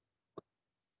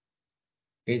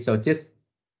 Okay, so just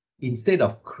instead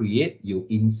of create, you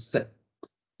insert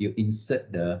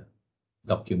the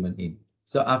document in.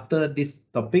 So after this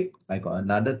topic, I got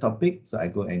another topic. So I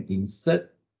go and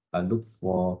insert, look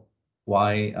for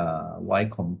why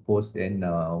compose, then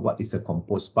what is a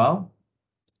compose file?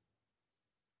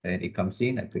 And it comes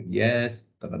in, I click yes,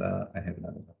 I have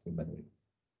another document.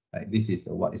 Right, this is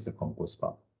what is the compose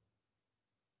file.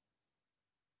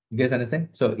 You guys understand?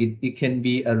 So it can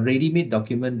be a ready-made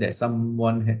document that some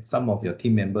of your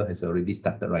team member has already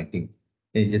started writing.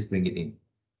 Then you just bring it in.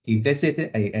 If they say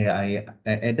that I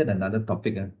added another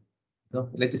topic, so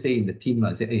let's just say in the team,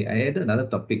 I say, hey, I added another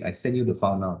topic, I send you the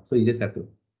file now. So you just have to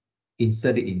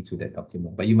insert it into that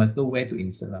document. But you must know where to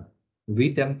insert.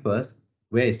 Read them first.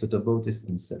 Where is suitable, just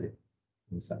insert it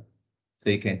inside.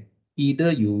 So you can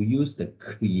either you use the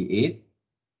create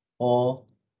or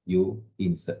you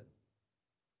insert.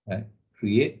 Right?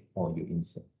 Create or you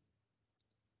insert.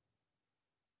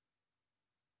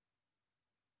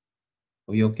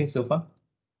 Are you okay so far?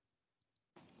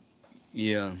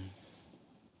 Yeah.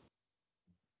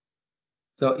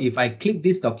 So if I click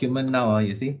this document now,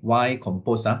 you see, why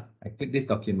compose? I click this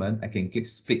document, I can click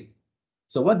split.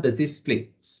 So what does this split?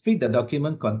 Split the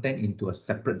document content into a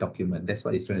separate document. That's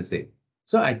what it's trying to say.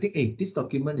 So I think, hey, this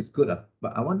document is good,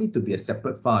 but I want it to be a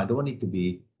separate file. I don't want it to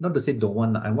be, not to say don't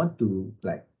want, I want to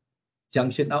like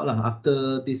junction out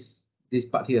after this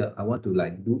part here. I want to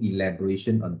like do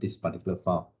elaboration on this particular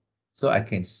file. So I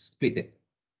can split it.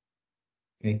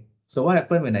 Okay. So what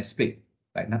happened when I split?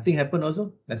 Like nothing happened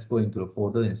also. Let's go into the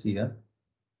folder and see. All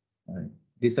right.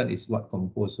 This one is what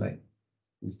compose, right?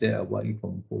 Is there a Y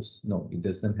compose? No, it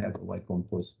doesn't have a Y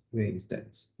compose. Where is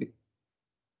that split?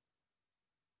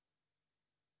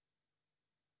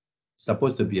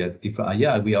 Supposed to be a different,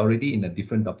 yeah, we are already in a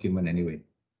different document anyway.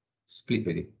 Split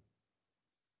already.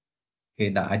 Okay,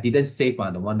 now I didn't save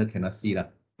the one that cannot see.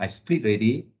 I split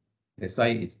already. That's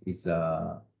why it's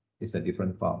a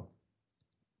different file.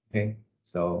 Okay,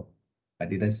 so I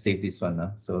didn't save this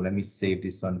one. So let me save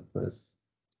this one first.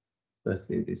 First,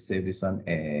 save this one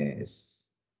as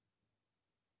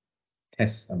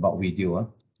test about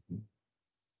video.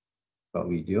 About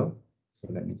video. So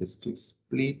let me just click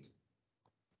split.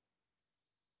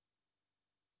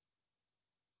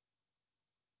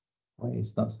 Why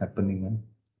it's not happening?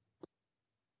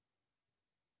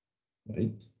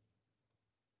 Right.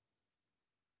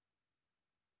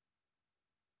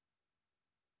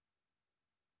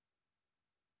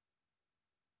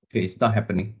 Okay, it's not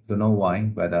happening. Don't know why,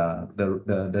 but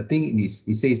the thing is,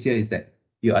 it says here is that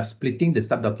you are splitting the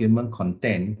subdocument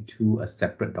content to a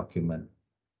separate document.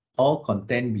 All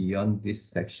content beyond this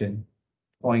section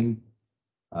point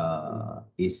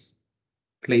is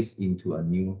placed into a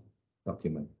new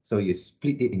document. So you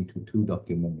split it into two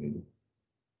documents really.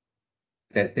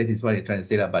 That is what you're trying to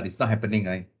say, but it's not happening.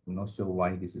 I'm not sure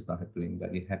why this is not happening,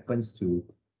 but it happens to.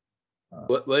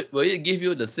 Will it give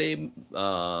you the same?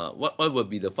 What would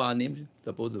be the file name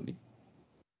supposed to be?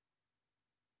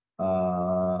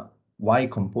 Why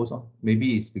compose?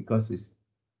 Maybe it's because it's.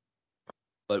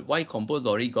 But why compose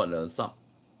already got a sub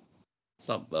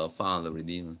file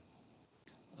already,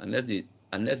 unless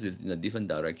it's in a different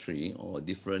directory or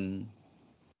different.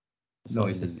 No,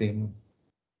 it's the same.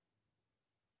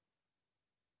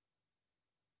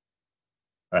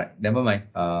 All right, never mind.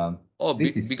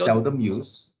 This is because seldom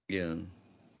used. yeah.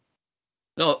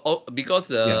 No, because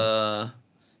Yeah.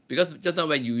 because just now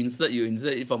when you insert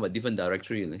it from a different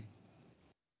directory.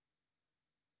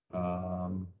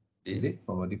 Is it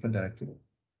from a different directory?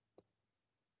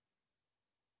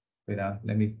 Wait,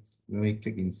 let me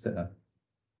click insert.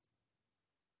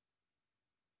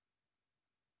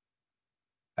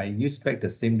 I use back the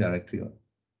same directory.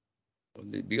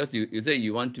 Because you say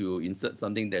you want to insert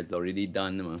something that's already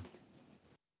done.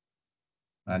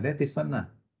 That is one.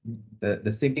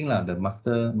 The same thing, the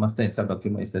master and sub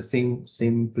document is the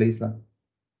same place.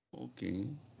 Okay.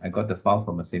 I got the file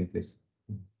from the same place.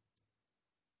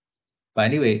 But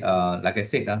anyway, like I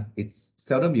said, it's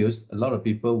seldom used. A lot of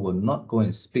people will not go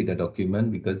and split the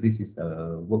document because this is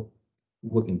a work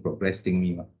in progress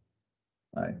thing,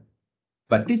 right?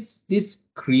 But this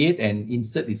create and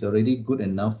insert is already good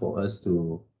enough for us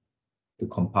to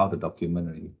compile the document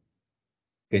already.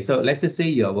 Okay, so let's just say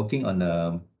you are working on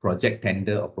a project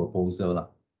tender or proposal, lah.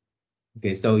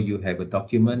 Okay, so you have a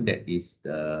document that is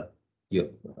a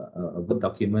good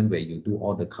document where you do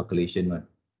all the calculation,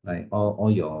 right?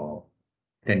 All your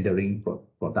tendering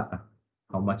product,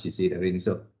 how much is it already?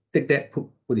 So take that,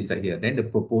 put inside here. Then the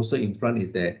proposal in front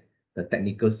is that the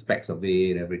technical specs of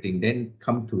it, everything. Then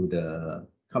come to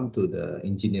the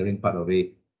engineering part of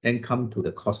it. Then come to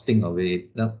the costing of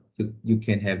it. Now you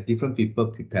can have different people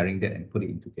preparing that and put it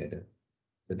in together.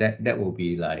 So that will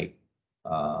be like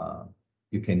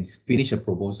you can finish a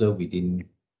proposal within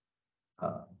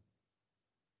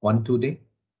 1-2 days,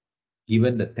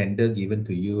 given the tender given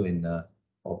to you and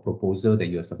or proposal that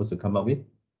you're supposed to come up with.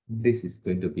 This is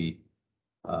going to be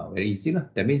very easy.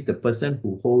 That means the person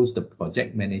who holds the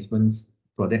project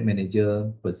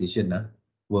manager position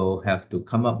will have to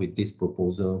come up with this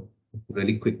proposal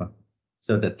really quick.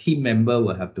 So the team member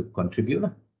will have to contribute.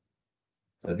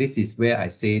 So this is where I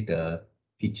say the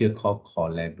feature called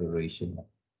collaboration.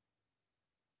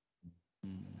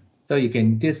 So you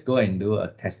can just go and do a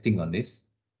testing on this,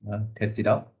 test it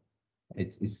out.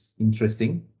 It's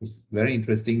interesting. It's very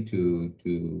interesting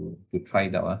to try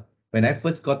it out. When I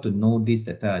first got to know this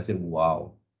at time, I said,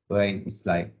 wow, right? It's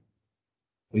like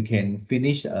we can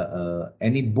finish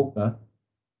any book,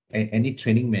 any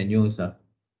training manuals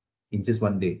in just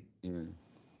one day.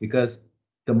 Because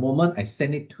the moment I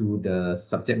send it to the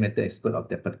subject matter expert of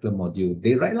that particular module,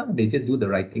 they just do the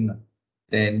writing.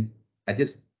 Then I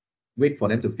just wait for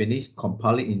them to finish,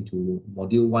 compile it into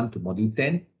module 1 to module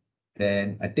 10.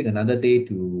 Then I take another day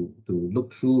to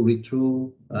look through, read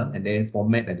through, and then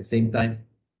format at the same time.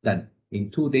 Done.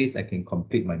 In 2 days, I can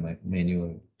complete my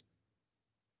manual.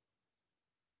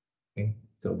 Okay.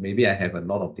 So maybe I have a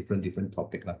lot of different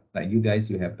topic. Like you guys,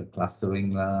 you have the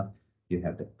clustering, you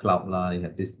have the cloud, you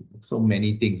have this, so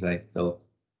many things, right? So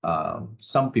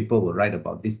some people will write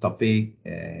about this topic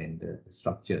and the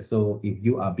structure. So if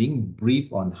you are being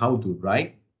briefed on how to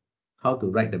write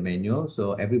the manual,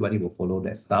 so everybody will follow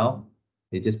that style.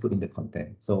 They just put in the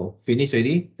content. So finish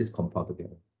already, just compile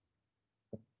together.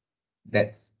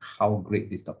 That's how great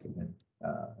this document,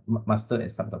 master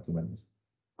and sub document is.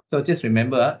 So just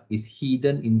remember, it's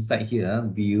hidden inside here,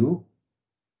 view.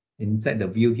 Inside the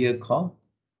view here called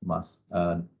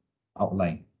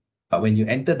outline. But when you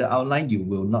enter the outline, you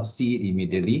will not see it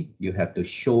immediately. You have to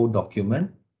show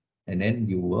document, and then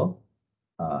you will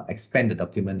expand the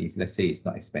document if, let's say, it's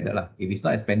not expanded. If it's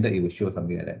not expanded, it will show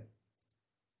something like that.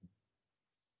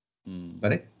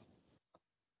 Got it?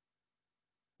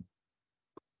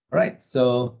 All right,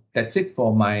 so that's it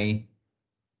for my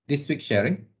this week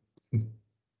sharing.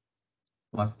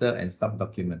 Master and sub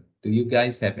document. Do you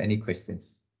guys have any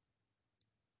questions?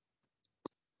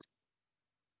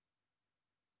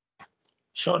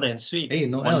 Short and sweet. Hey,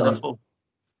 Noel, wonderful.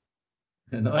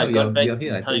 Noel, I got back you're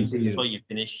here. in I thought you time said before you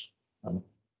finished.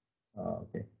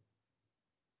 Okay.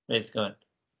 Praise God.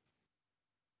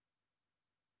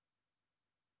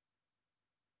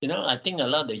 You know, I think a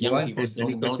lot of the young people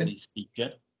don't know this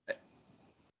feature.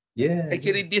 Yeah.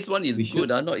 Actually, this one is We good,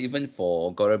 should. not even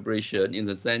for collaboration in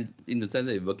the sense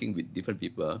that you're working with different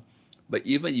people, but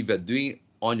even if you're doing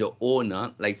on your own,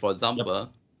 like for example,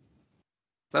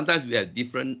 sometimes we have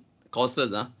different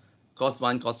courses, course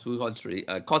 1, course 2, course 3.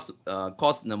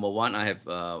 Course number 1, I have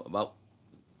about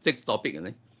 6 topics.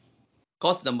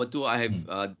 Course number 2, I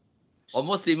have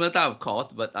almost similar type of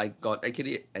course, but I got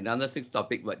actually another 6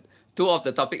 topics, but 2 of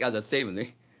the topics are the same.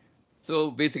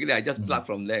 So basically, I just plug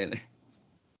from there.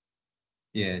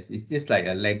 Yes, it's just like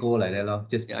a Lego like that,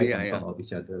 just put on top of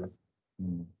each other.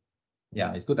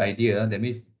 Yeah, it's good idea. That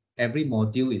means every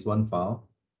module is one file.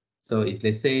 So if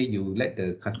let's say you let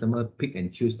the customer pick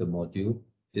and choose the module,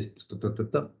 just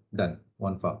done,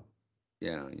 one file.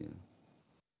 Yeah.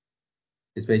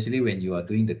 Especially when you are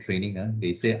doing the training,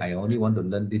 they say I only want to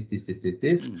learn this.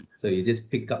 So you just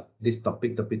pick up this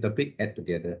topic, add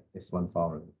together. It's one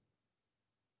file.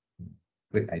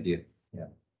 Great idea. Yeah.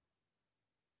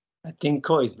 I think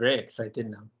Ko is very excited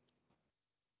now.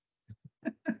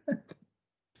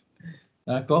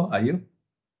 Ko, are you?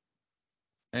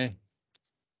 Hey.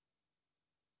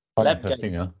 Lab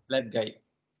interesting, guide. Lab guide.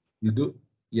 You do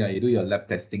your lab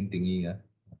testing thingy.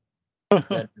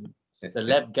 The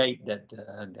lab guide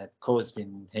that Ko's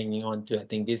been hanging on to, I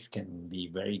think this can be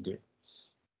very good.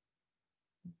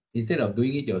 Instead of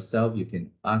doing it yourself, you can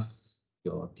ask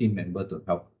your team member to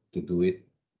help to do it.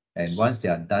 And once they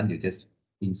are done, you just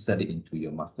insert it into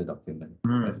your master document.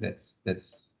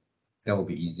 That will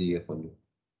be easier for you.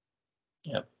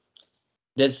 Yep.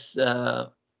 Does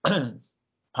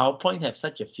PowerPoint have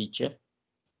such a feature?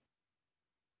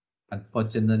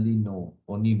 Unfortunately, no.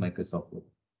 Only Microsoft Word.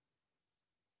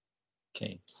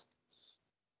 Okay.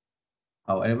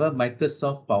 However,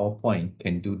 Microsoft PowerPoint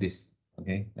can do this.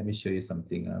 Okay, let me show you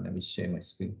something. Let me share my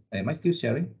screen. Am I still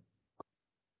sharing?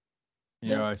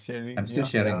 Yeah, sharing. I'm still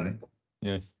sharing, right?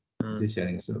 Yes. I'm still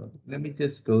sharing. So let me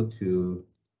just go to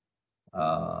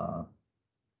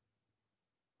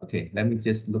okay, let me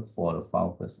just look for the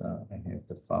file first. I have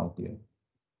the file here.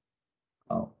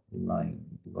 Outline.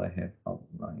 Do I have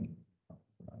outline?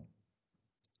 Outline.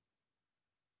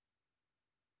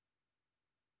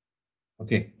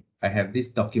 Okay, I have this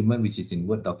document which is in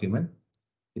Word document.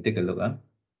 You take a look.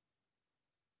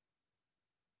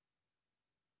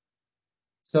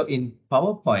 So in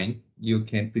PowerPoint, you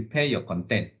can prepare your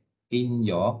content in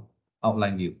your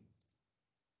outline view.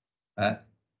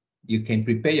 You can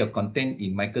prepare your content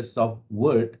in Microsoft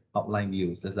Word outline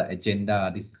view. So it's like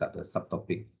agenda, this is the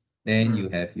subtopic. Then you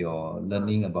have your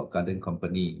learning about garden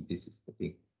company. This is the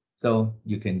thing. So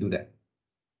you can do that.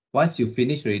 Once you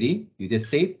finish ready, you just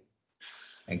save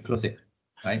and close it,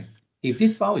 right? If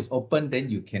this file is open, then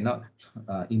you cannot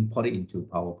import it into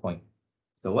PowerPoint.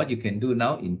 So what you can do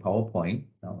now in PowerPoint,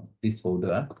 now this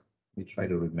folder, we try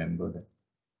to remember that.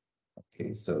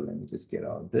 Okay, so let me just get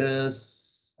out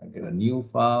this. I get a new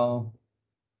file.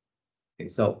 Okay,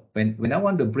 so when I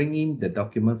want to bring in the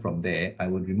document from there, I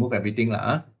would remove everything.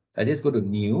 I just go to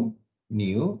new,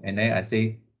 and then I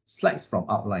say slides from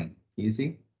outline. You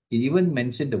see, it even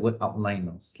mentioned the word outline,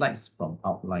 slides from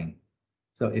outline.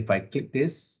 So if I click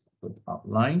this, put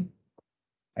outline,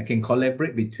 I can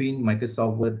collaborate between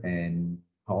Microsoft Word and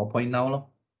PowerPoint now.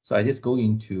 So I just go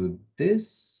into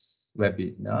this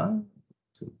webinar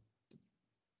to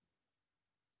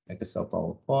Microsoft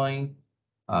PowerPoint,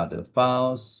 other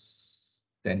files,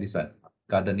 then this one,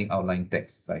 gardening outline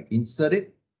text. So I insert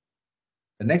it.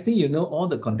 The next thing you know, all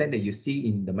the content that you see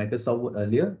in the Microsoft Word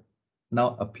earlier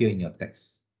now appear in your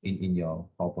text, in your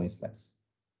PowerPoint slides.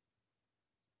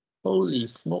 Holy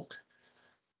smoke.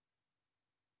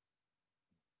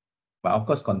 But of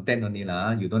course, content only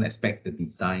lah. You don't expect the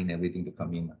design, everything to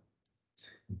come in.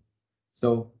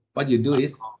 So what you do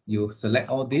is you select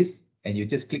all this and you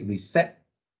just click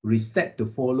reset to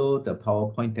follow the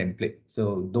PowerPoint template.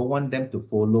 So don't want them to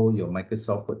follow your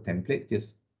Microsoft Word template.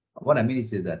 Just what I mean is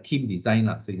the theme design.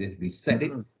 So you just reset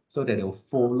it so that it will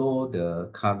follow the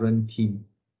current theme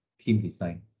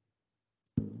design.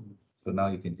 So now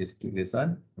you can just click this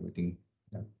on everything.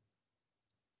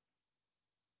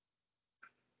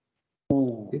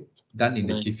 Okay. Done in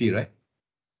the jiffy, right?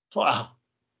 Wow.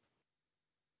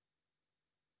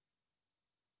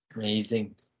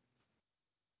 Amazing.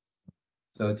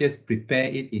 So just prepare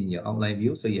it in your outline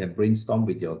view. So you have brainstorm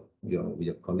with your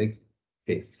colleagues.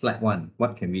 Okay, slide 1,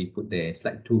 what can we put there?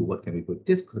 Slide 2, what can we put?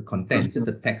 Just the content, just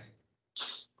the text.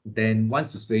 Then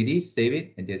once it's ready, save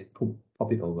it and just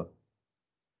pop it over.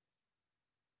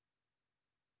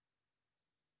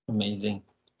 Amazing.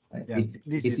 Right? Yeah,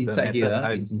 It's inside here.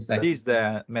 It's inside. This is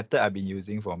the method I've been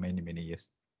using for many years.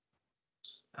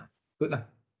 Good lah.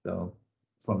 So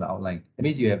from the outline, that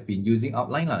means you have been using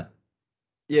outline lah.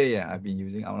 Yeah, I've been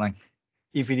using outline.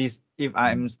 If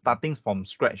I'm starting from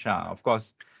scratch, of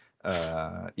course,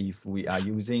 if we are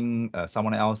using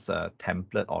someone else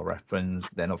template or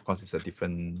reference, then of course it's a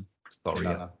different story.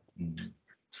 Yeah.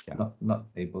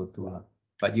 Not able to.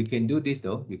 But you can do this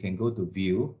though. You can go to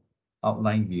view,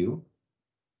 outline view,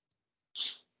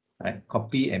 right?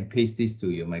 Copy and paste this to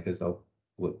your Microsoft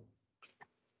Word.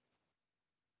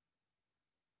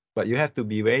 But you have to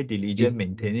be very diligent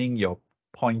maintaining your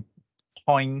point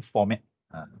format.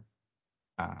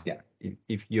 Yeah.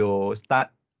 If you start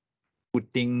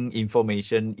putting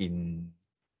information in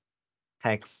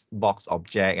text box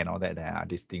object and all that,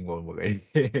 this thing won't work.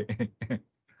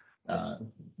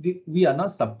 We are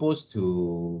not supposed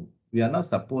to.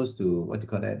 What do you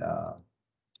call that?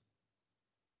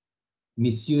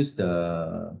 Misuse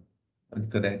the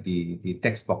the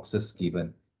text boxes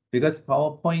given, because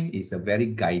PowerPoint is a very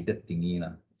guided thingy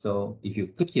lah. So if you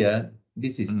click here,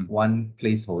 this is one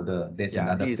placeholder. There's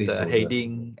another this is placeholder. the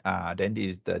heading. Then this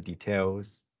is the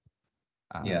details.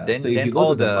 So if you go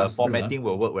all to the master, formatting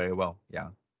will work very well.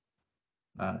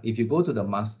 If you go to the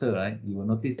master, right, you will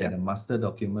notice that the master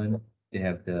document, they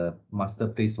have the master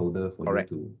placeholder for you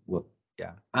to work.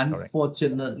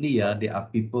 Unfortunately, there are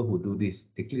people who do this.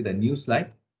 They click the new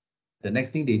slide. The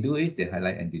next thing they do is they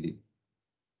highlight and delete.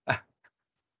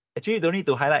 Actually, you don't need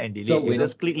to highlight and delete. You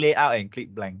just click layout and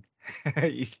click blank.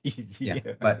 It's Yeah,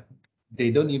 easier. but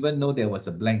they don't even know there was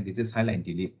a blank. They just highlight and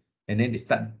delete, and then they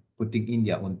start putting in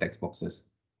their own text boxes.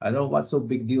 I don't know what's so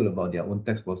big deal about their own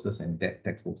text boxes and that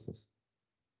text boxes.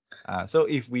 So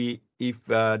if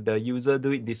the user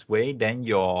do it this way, then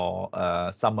your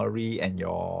summary and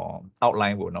your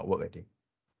outline will not work again.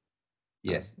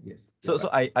 Yes, yes. So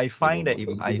you're right. I find that work.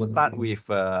 if It I won't start work. with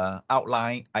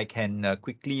outline, I can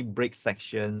quickly break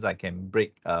sections. I can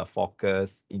break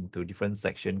focus into different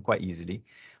section quite easily.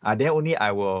 Then only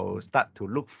I will start to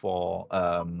look for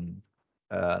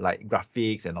like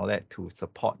graphics and all that to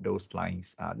support those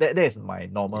lines. That is my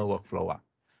normal Yes. workflow.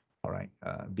 All right.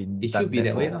 Been It done should be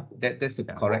that way, for, lah. That's the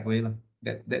yeah. correct way, lah.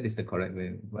 That is the correct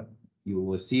way. But you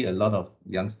will see a lot of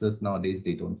youngsters nowadays,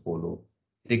 they don't follow.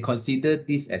 They consider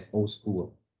this as old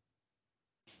school.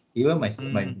 Even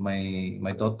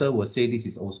my daughter will say this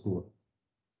is old school.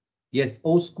 Yes,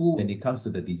 old school when it comes to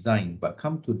the design, but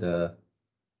come to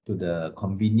the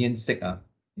convenience sake,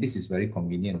 this is very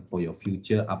convenient for your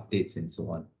future updates and so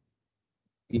on.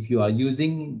 If you are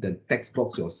using the text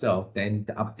box yourself, then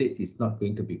the update is not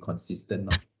going to be consistent.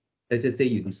 No? Let's just say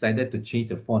you decided to change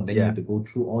the font, then you Yeah. have to go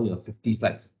through all your 50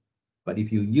 slides. But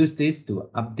if you use this to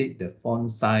update the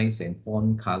font size and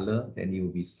font color, then it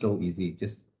will be so easy.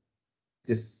 Just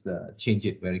change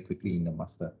it very quickly in the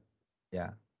master.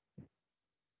 Yeah.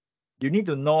 You need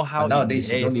to know how it nowadays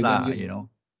you don't behaves, even lah, use. you know.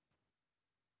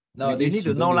 You Nowadays need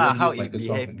you to know don't lah even how use it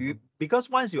Microsoft. behaves. Because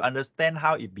once you understand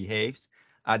how it behaves,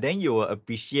 then you will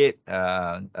appreciate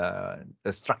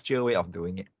the structure way of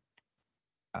doing it.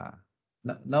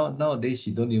 Nowadays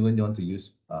she don't even want to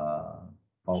use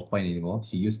PowerPoint anymore.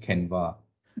 She use Canva.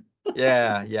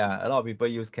 Yeah, a lot of people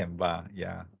use Canva.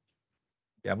 Yeah,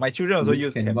 my children also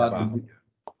use Canva.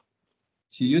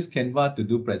 She used Canva to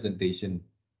do presentation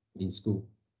in school.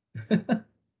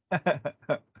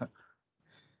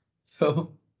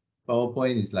 So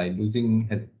PowerPoint is like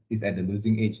is at the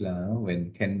losing age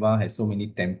when Canva has so many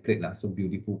template so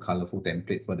beautiful, colorful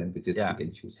template for them to just pick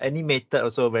and choose. Animated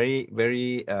also very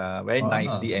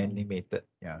nicely animated.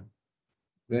 Yeah.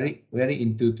 Very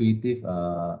intuitive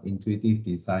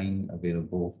design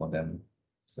available for them.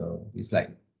 So it's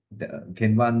like the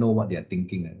Canva know what they are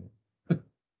thinking.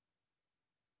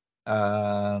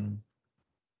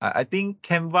 I think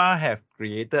Canva have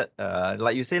created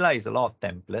like you say it's a lot of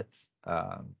templates.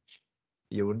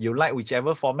 You like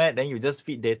whichever format, then you just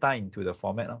feed data into the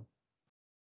format.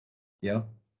 Yeah.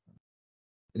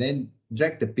 And then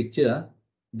drag the picture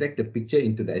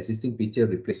into the existing picture,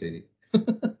 replace it.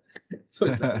 So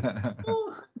it's like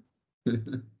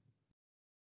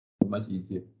much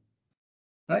easier.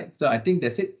 Right. So I think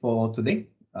that's it for today.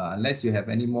 Unless you have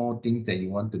any more things that you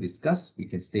want to discuss, we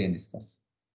can stay and discuss.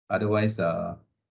 Otherwise,